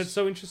across. And it's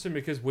so interesting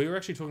because we were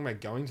actually talking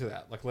about going to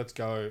that. Like, let's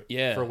go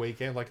Yeah. for a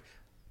weekend. Like,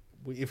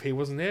 if he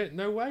wasn't there,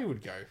 no way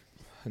we'd go.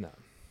 No.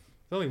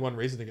 There's only one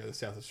reason to go to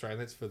South Australia,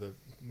 and that's for the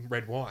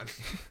red wine.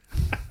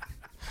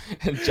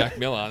 And Jack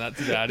Miller,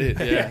 that's about it.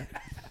 Yeah.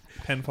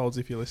 Penfolds,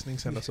 if you're listening,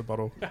 send us a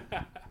bottle.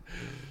 Yeah,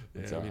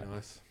 It's that'd be alright.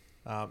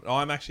 nice.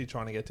 I'm actually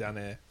trying to get down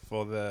there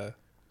for the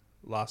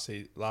last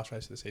race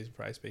of the season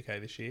for ASBK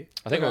this year.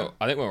 I think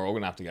we're all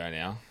going to have to go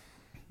now.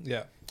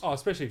 Yeah. Oh,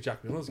 especially if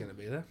Jack Miller's going to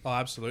be there. Oh,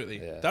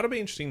 absolutely. Yeah. That'll be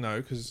interesting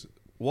though, because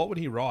what would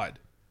he ride?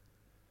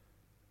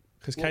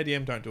 Because Well-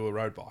 KDM don't do a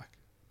road bike.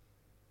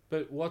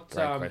 But what?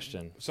 Great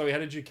question. So he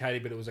had a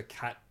Ducati, but it was a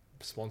Cat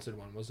sponsored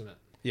one, wasn't it?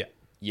 Yeah.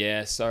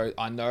 Yeah, so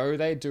I know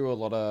they do a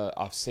lot of...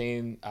 I've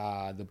seen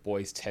the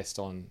boys test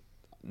on...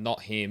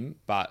 Not him,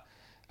 but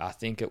I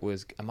think it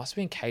must have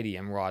been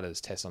KDM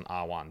riders test on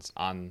R1s.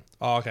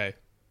 Oh, okay.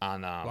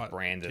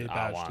 Branded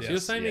key-badged, R1s. yeah. So you're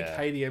saying Yeah. that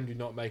KDM do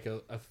not make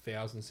a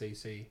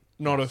 1000cc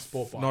Not a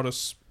sport bike? not a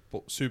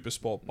super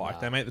sport bike. Nah.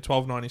 They make the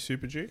 1290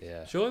 Super Duke.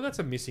 Yeah. Surely that's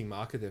a missing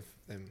market.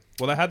 Them.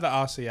 Well, they had the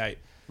RC8,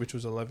 which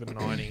was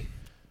 1190.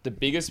 The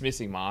biggest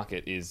missing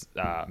market is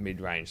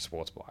mid-range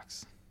sports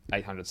bikes.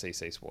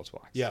 800cc sports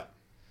bikes. Yeah.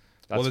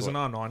 Well, there's an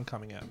R9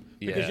 coming out.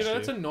 Yeah. Because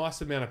that's a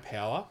nice amount of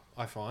power,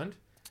 I find.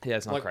 Yeah,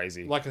 it's not like,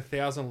 crazy. Like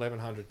 1,000,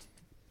 1,100.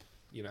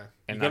 You know,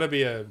 And you've got to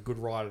be a good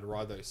rider to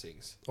ride those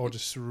things. Or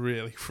just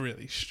really,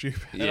 really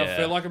stupid. And I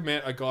feel like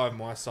a guy of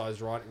my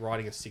size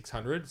riding a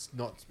 600,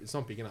 it's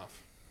not big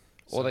enough.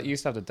 Well, they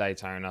used to have the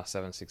Daytona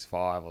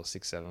 765 or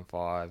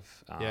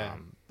 675. Yeah.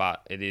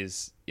 But it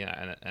is,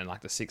 and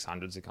like the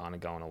 600s are kind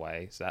of going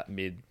away. So that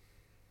mid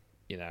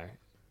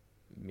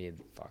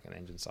fucking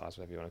engine size,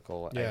 whatever you want to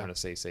call it, Yeah.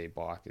 800cc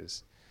bike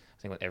is,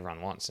 I think, what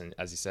everyone wants. And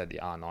as you said, the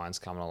R9's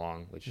coming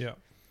along, which Yeah.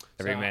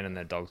 every So- man and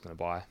their dog's going to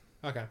buy.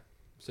 Okay.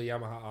 So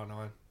Yamaha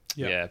R9.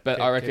 Yeah. Yeah, but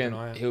Keep- I keep an eye reckon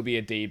out. he'll be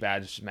a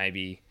D-badged,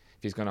 maybe,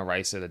 if he's going to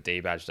race at a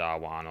D-badged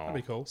R1 or That'd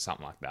be cool.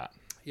 something like that.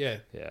 Yeah.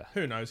 Yeah,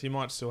 Who knows? He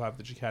might still have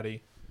the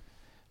Ducati.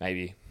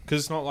 maybe.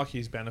 Because it's not like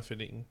he's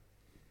benefiting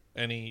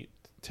any...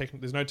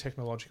 there's no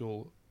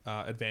technological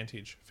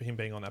advantage for him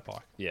being on that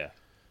bike. Yeah.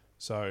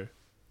 So...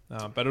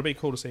 but it'll be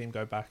cool to see him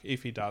go back,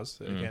 if he does,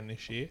 again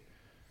this year.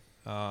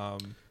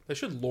 They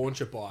should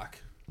launch a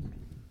bike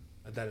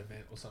at that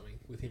event or something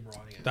with him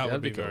riding it. That would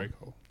that'd be be cool. very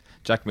cool.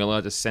 Jack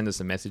Miller, just send us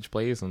a message,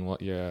 please, on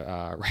what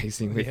you're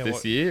racing with Yeah,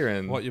 this year.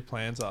 And What your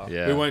plans are.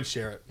 yeah. We won't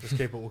share it. Just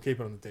we'll keep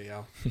it on the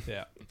DL.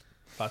 Yeah.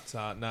 But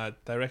no,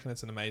 they reckon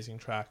it's an amazing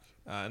track.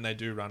 And they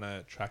do run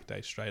a track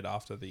day straight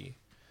after the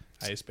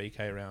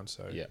ASBK round.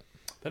 So Yeah.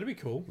 That'd be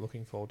cool.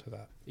 looking forward to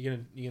that. You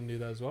gonna do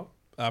that as well?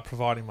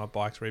 Providing my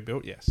bike's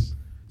rebuilt, yes.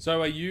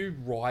 So are you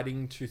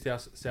riding to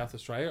South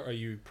Australia, or are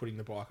you putting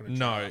the bike on a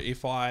No, trailer?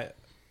 if I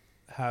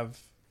have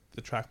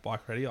the track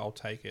bike ready, I'll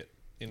take it.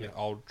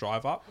 I'll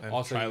drive up and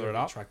Also, trailer it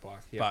up. Track bike.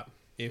 Yeah. But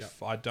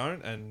if I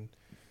don't, and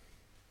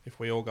if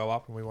we all go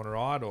up and we want to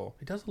ride, or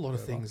he does a lot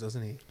of things,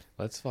 doesn't he?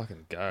 Let's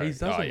fucking go. He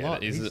does a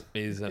lot. He's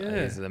He's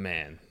the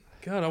man.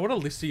 God, I want a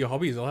list of your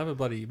hobbies. I'll have a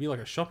be like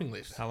a shopping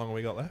list. how long have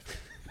we got left?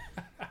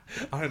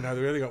 I don't know.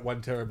 They really got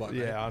 1 terabyte. mate.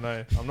 Yeah, I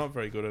know. I'm not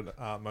very good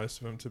at most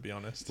of them, to be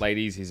honest.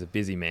 Ladies, he's a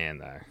busy man,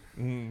 though.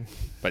 Mm.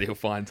 But he'll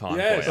find time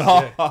Yes. for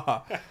you.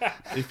 Yeah.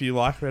 If you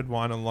like red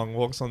wine and long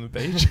walks on the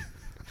beach,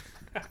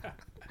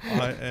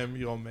 I am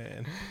your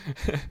man.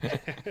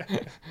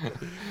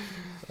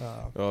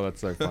 Oh,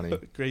 that's so funny.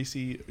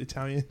 Greasy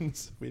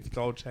Italians with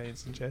gold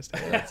chains and chest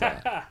hair.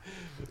 That's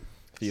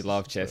if you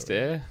love chest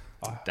hair,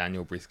 Ah.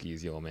 Daniel Brisky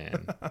is your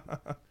man.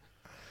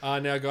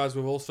 Now, guys,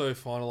 we're also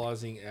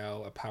finalising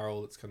our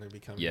apparel that's going to be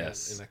coming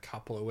Yes. out in a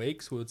couple of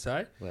weeks, we would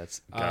say. Let's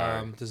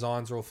go.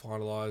 Designs are all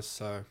finalised,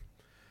 so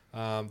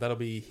that'll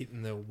be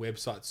hitting the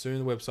website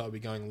soon. The website will be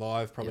going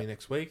live probably Yep.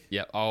 next week.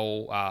 Yep,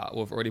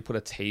 we've already put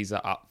a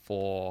teaser up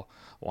for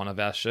one of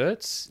our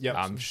shirts. Yep.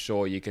 I'm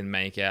sure you can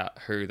make out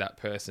who that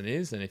person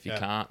is, and if you Yeah.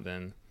 can't,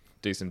 then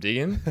do some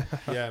digging.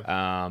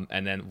 Yeah.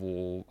 And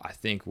then I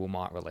think we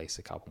might release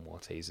a couple more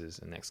teasers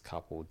in the next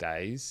couple of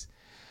days.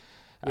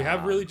 We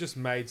have really just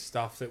made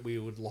stuff that we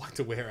would like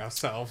to wear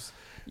ourselves.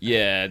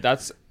 Yeah,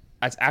 that's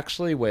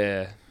actually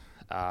where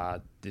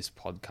this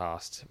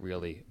podcast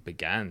really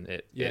began.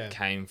 It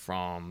came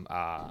from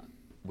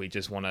we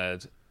just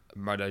wanted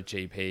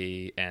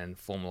MotoGP and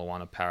Formula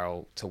One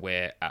apparel to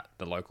wear at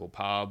the local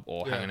pub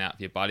or hanging out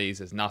with your buddies.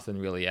 There's nothing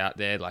really out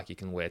there. Like, you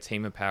can wear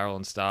team apparel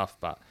and stuff,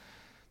 but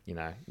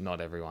not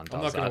everyone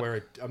does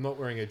I'm not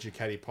wearing a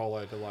Ducati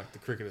polo to like the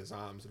Cricketer's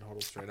Arms in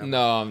Hoddle Street.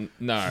 No,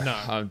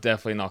 I'm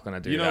definitely not going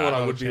to do that. You know what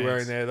I would be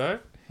wearing there though?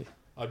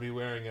 I'd be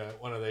wearing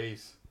one of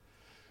these.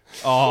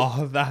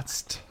 Oh,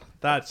 that's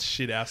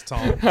shit ass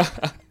Tom.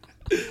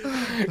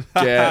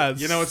 Yeah,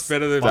 you know what's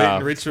better than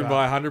beating Richmond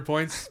by 100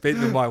 points?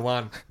 Beating them by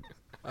 1.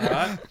 All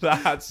right,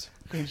 that's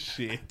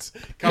shit.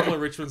 Couple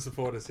of Richmond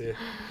supporters here.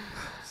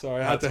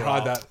 Sorry, I had to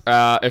hide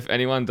that. If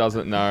anyone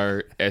doesn't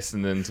know,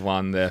 Essendon's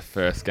won their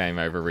first game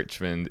over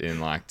Richmond in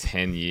like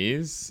 10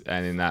 years,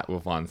 and in that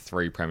we've won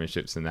 3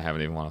 premierships and they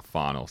haven't even won a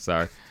final.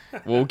 So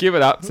we'll give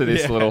it up to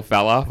this little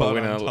fella for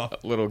winning a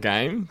little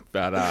game.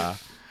 But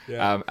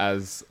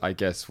as I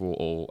guess we'll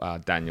all,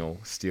 Daniel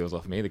steals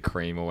off me, the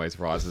cream always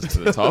rises to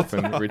the top,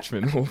 and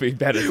Richmond will be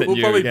better than you again.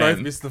 We'll probably both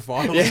miss the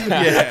finals.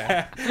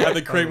 Yeah. And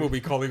the cream will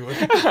be Collingwood.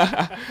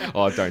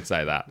 Oh, don't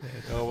say that.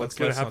 Oh, what's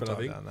going to happen, I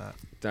think?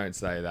 Don't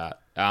say that.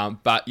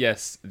 But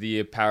yes, the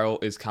apparel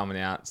is coming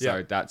out.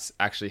 So that's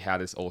actually how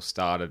this all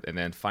started. And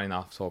then, funny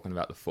enough, talking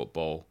about the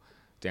football,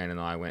 Dan and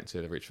I went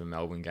to the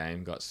Richmond-Melbourne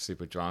game, got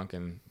super drunk,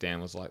 and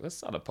Dan was like, let's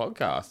start a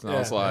podcast. And I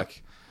was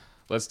like,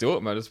 let's do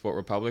it, Motorsport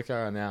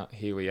Republica. And now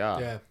here we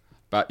are. Yeah.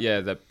 But yeah,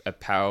 the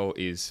apparel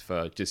is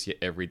for just your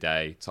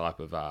everyday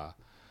type of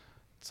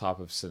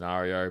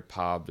scenario,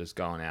 pub, just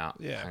going out,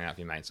 hanging out with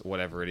your mates,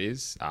 whatever it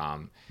is.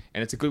 And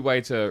it's a good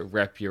way to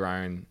rep your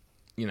own,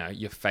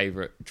 your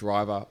favorite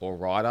driver or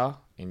rider,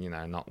 and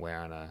not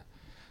wearing a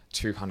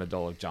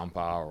 $200 jumper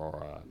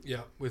or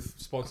with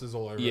sponsors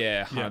all over.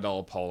 Yeah,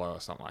 $100 polo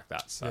or something like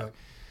that. So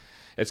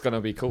it's going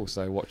to be cool.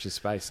 So watch your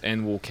space,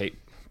 and we'll keep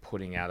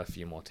putting out a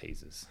few more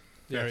teasers.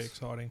 Very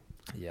exciting.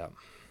 Yeah,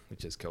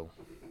 which is cool.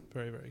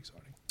 Very, very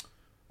exciting.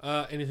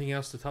 Anything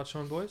else to touch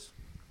on, boys?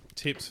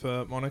 Tips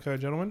for Monaco,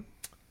 gentlemen?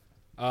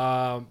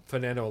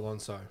 Fernando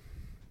Alonso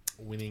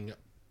winning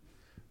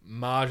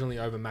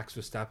marginally over Max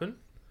Verstappen.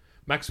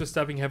 Max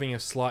Verstappen having a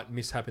slight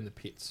mishap in the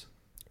pits.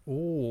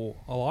 Oh,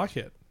 I like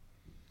it.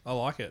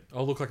 I'll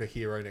look like a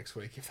hero next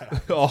week if that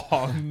happens.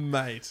 Oh,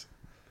 mate.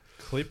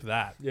 Clip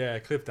that. Yeah,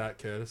 clip that,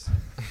 Curtis.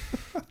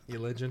 You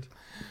legend.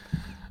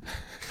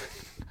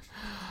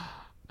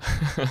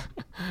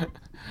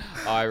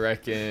 I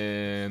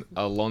reckon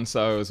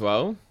Alonso as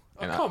well.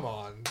 Come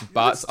on.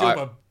 But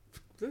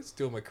That's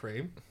still my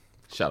cream.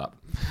 Shut up.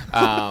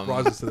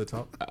 Rises to the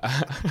top.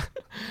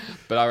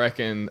 But I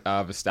reckon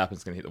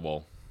Verstappen's going to hit the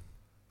wall.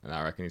 And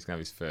I reckon he's going to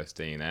have his first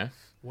DNF.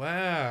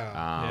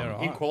 Wow.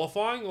 In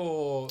qualifying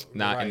or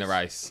in the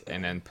race.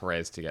 And then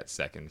Perez to get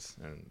seconds.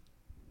 And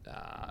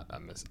I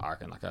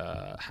reckon like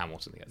a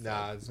Hamilton to get third.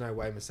 There's no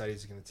way Mercedes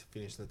is going to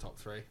finish in the top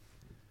 3.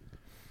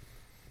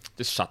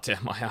 Just shut down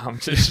my arm.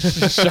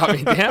 Just shut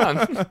me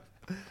down.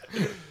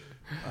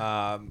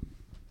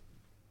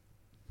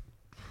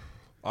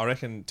 I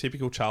reckon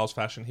typical Charles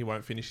fashion, he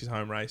won't finish his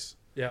home race.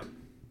 Yeah.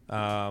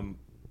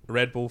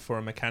 Red Bull for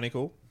a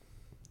mechanical.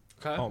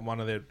 Okay. On one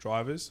of their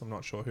drivers. I'm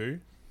not sure who.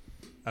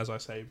 As I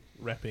say,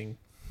 repping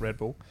Red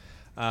Bull.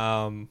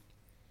 Fernando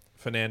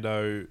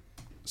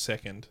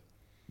second.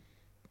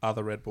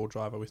 Other Red Bull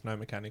driver with no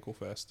mechanical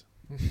first.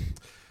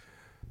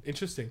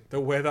 Interesting.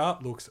 The weather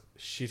looks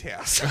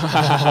shithouse.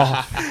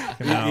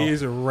 It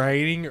is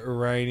raining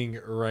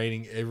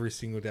every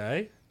single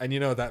day. And you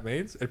know what that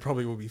means? It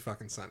probably will be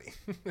fucking sunny.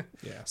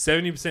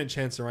 70%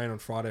 chance of rain on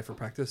Friday for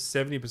practice,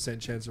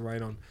 70% chance of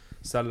rain on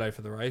Saturday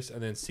for the race,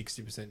 and then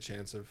 60%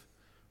 chance of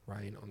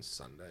rain on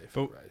Sunday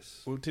for the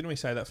race. Well, didn't we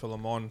say that for Le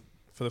Mans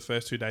for the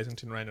first 2 days and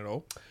didn't rain at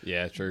all?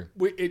 Yeah, true.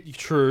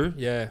 True,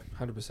 yeah,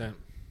 100%.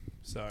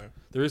 So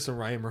there is some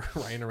rain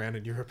around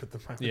in Europe at the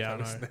moment. Yeah, I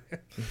know.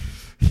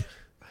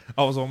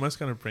 I was almost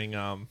going to bring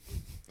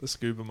the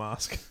scuba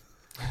mask.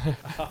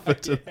 I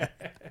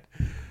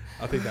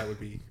think that would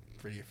be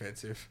pretty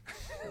offensive.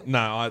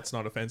 No, it's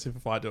not offensive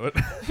if I do it.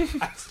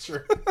 That's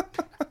true.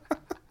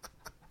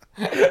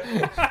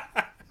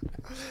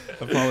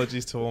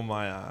 Apologies to all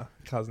my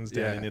cousins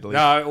down in Italy.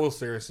 No, all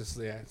seriousness,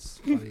 it's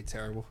bloody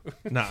terrible.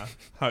 No,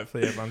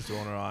 hopefully everyone's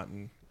doing all right.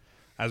 And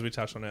as we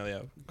touched on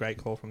earlier, great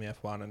call from the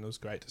F1, and it was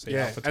great to see.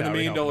 Yeah, and the $1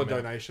 million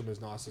donation was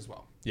nice as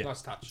well. Yeah.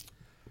 Nice touch.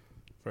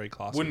 Very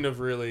classy. Wouldn't have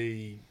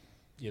really,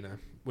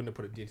 wouldn't have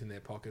put a dent in their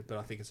pocket, but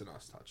I think it's a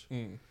nice touch.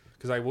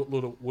 Because they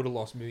would have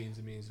lost millions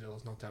and millions of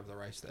dollars not to have the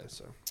race there.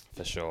 So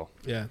for sure.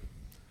 Yeah.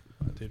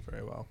 I did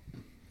very well.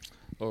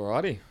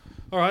 Alrighty.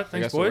 All right, thanks, I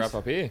guess boys. we'll wrap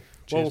up here.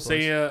 We'll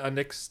see you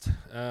next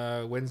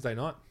Wednesday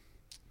night.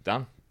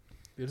 Done.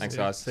 Beautiful. Thanks,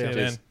 guys. See you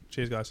then.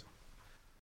 Cheers, guys.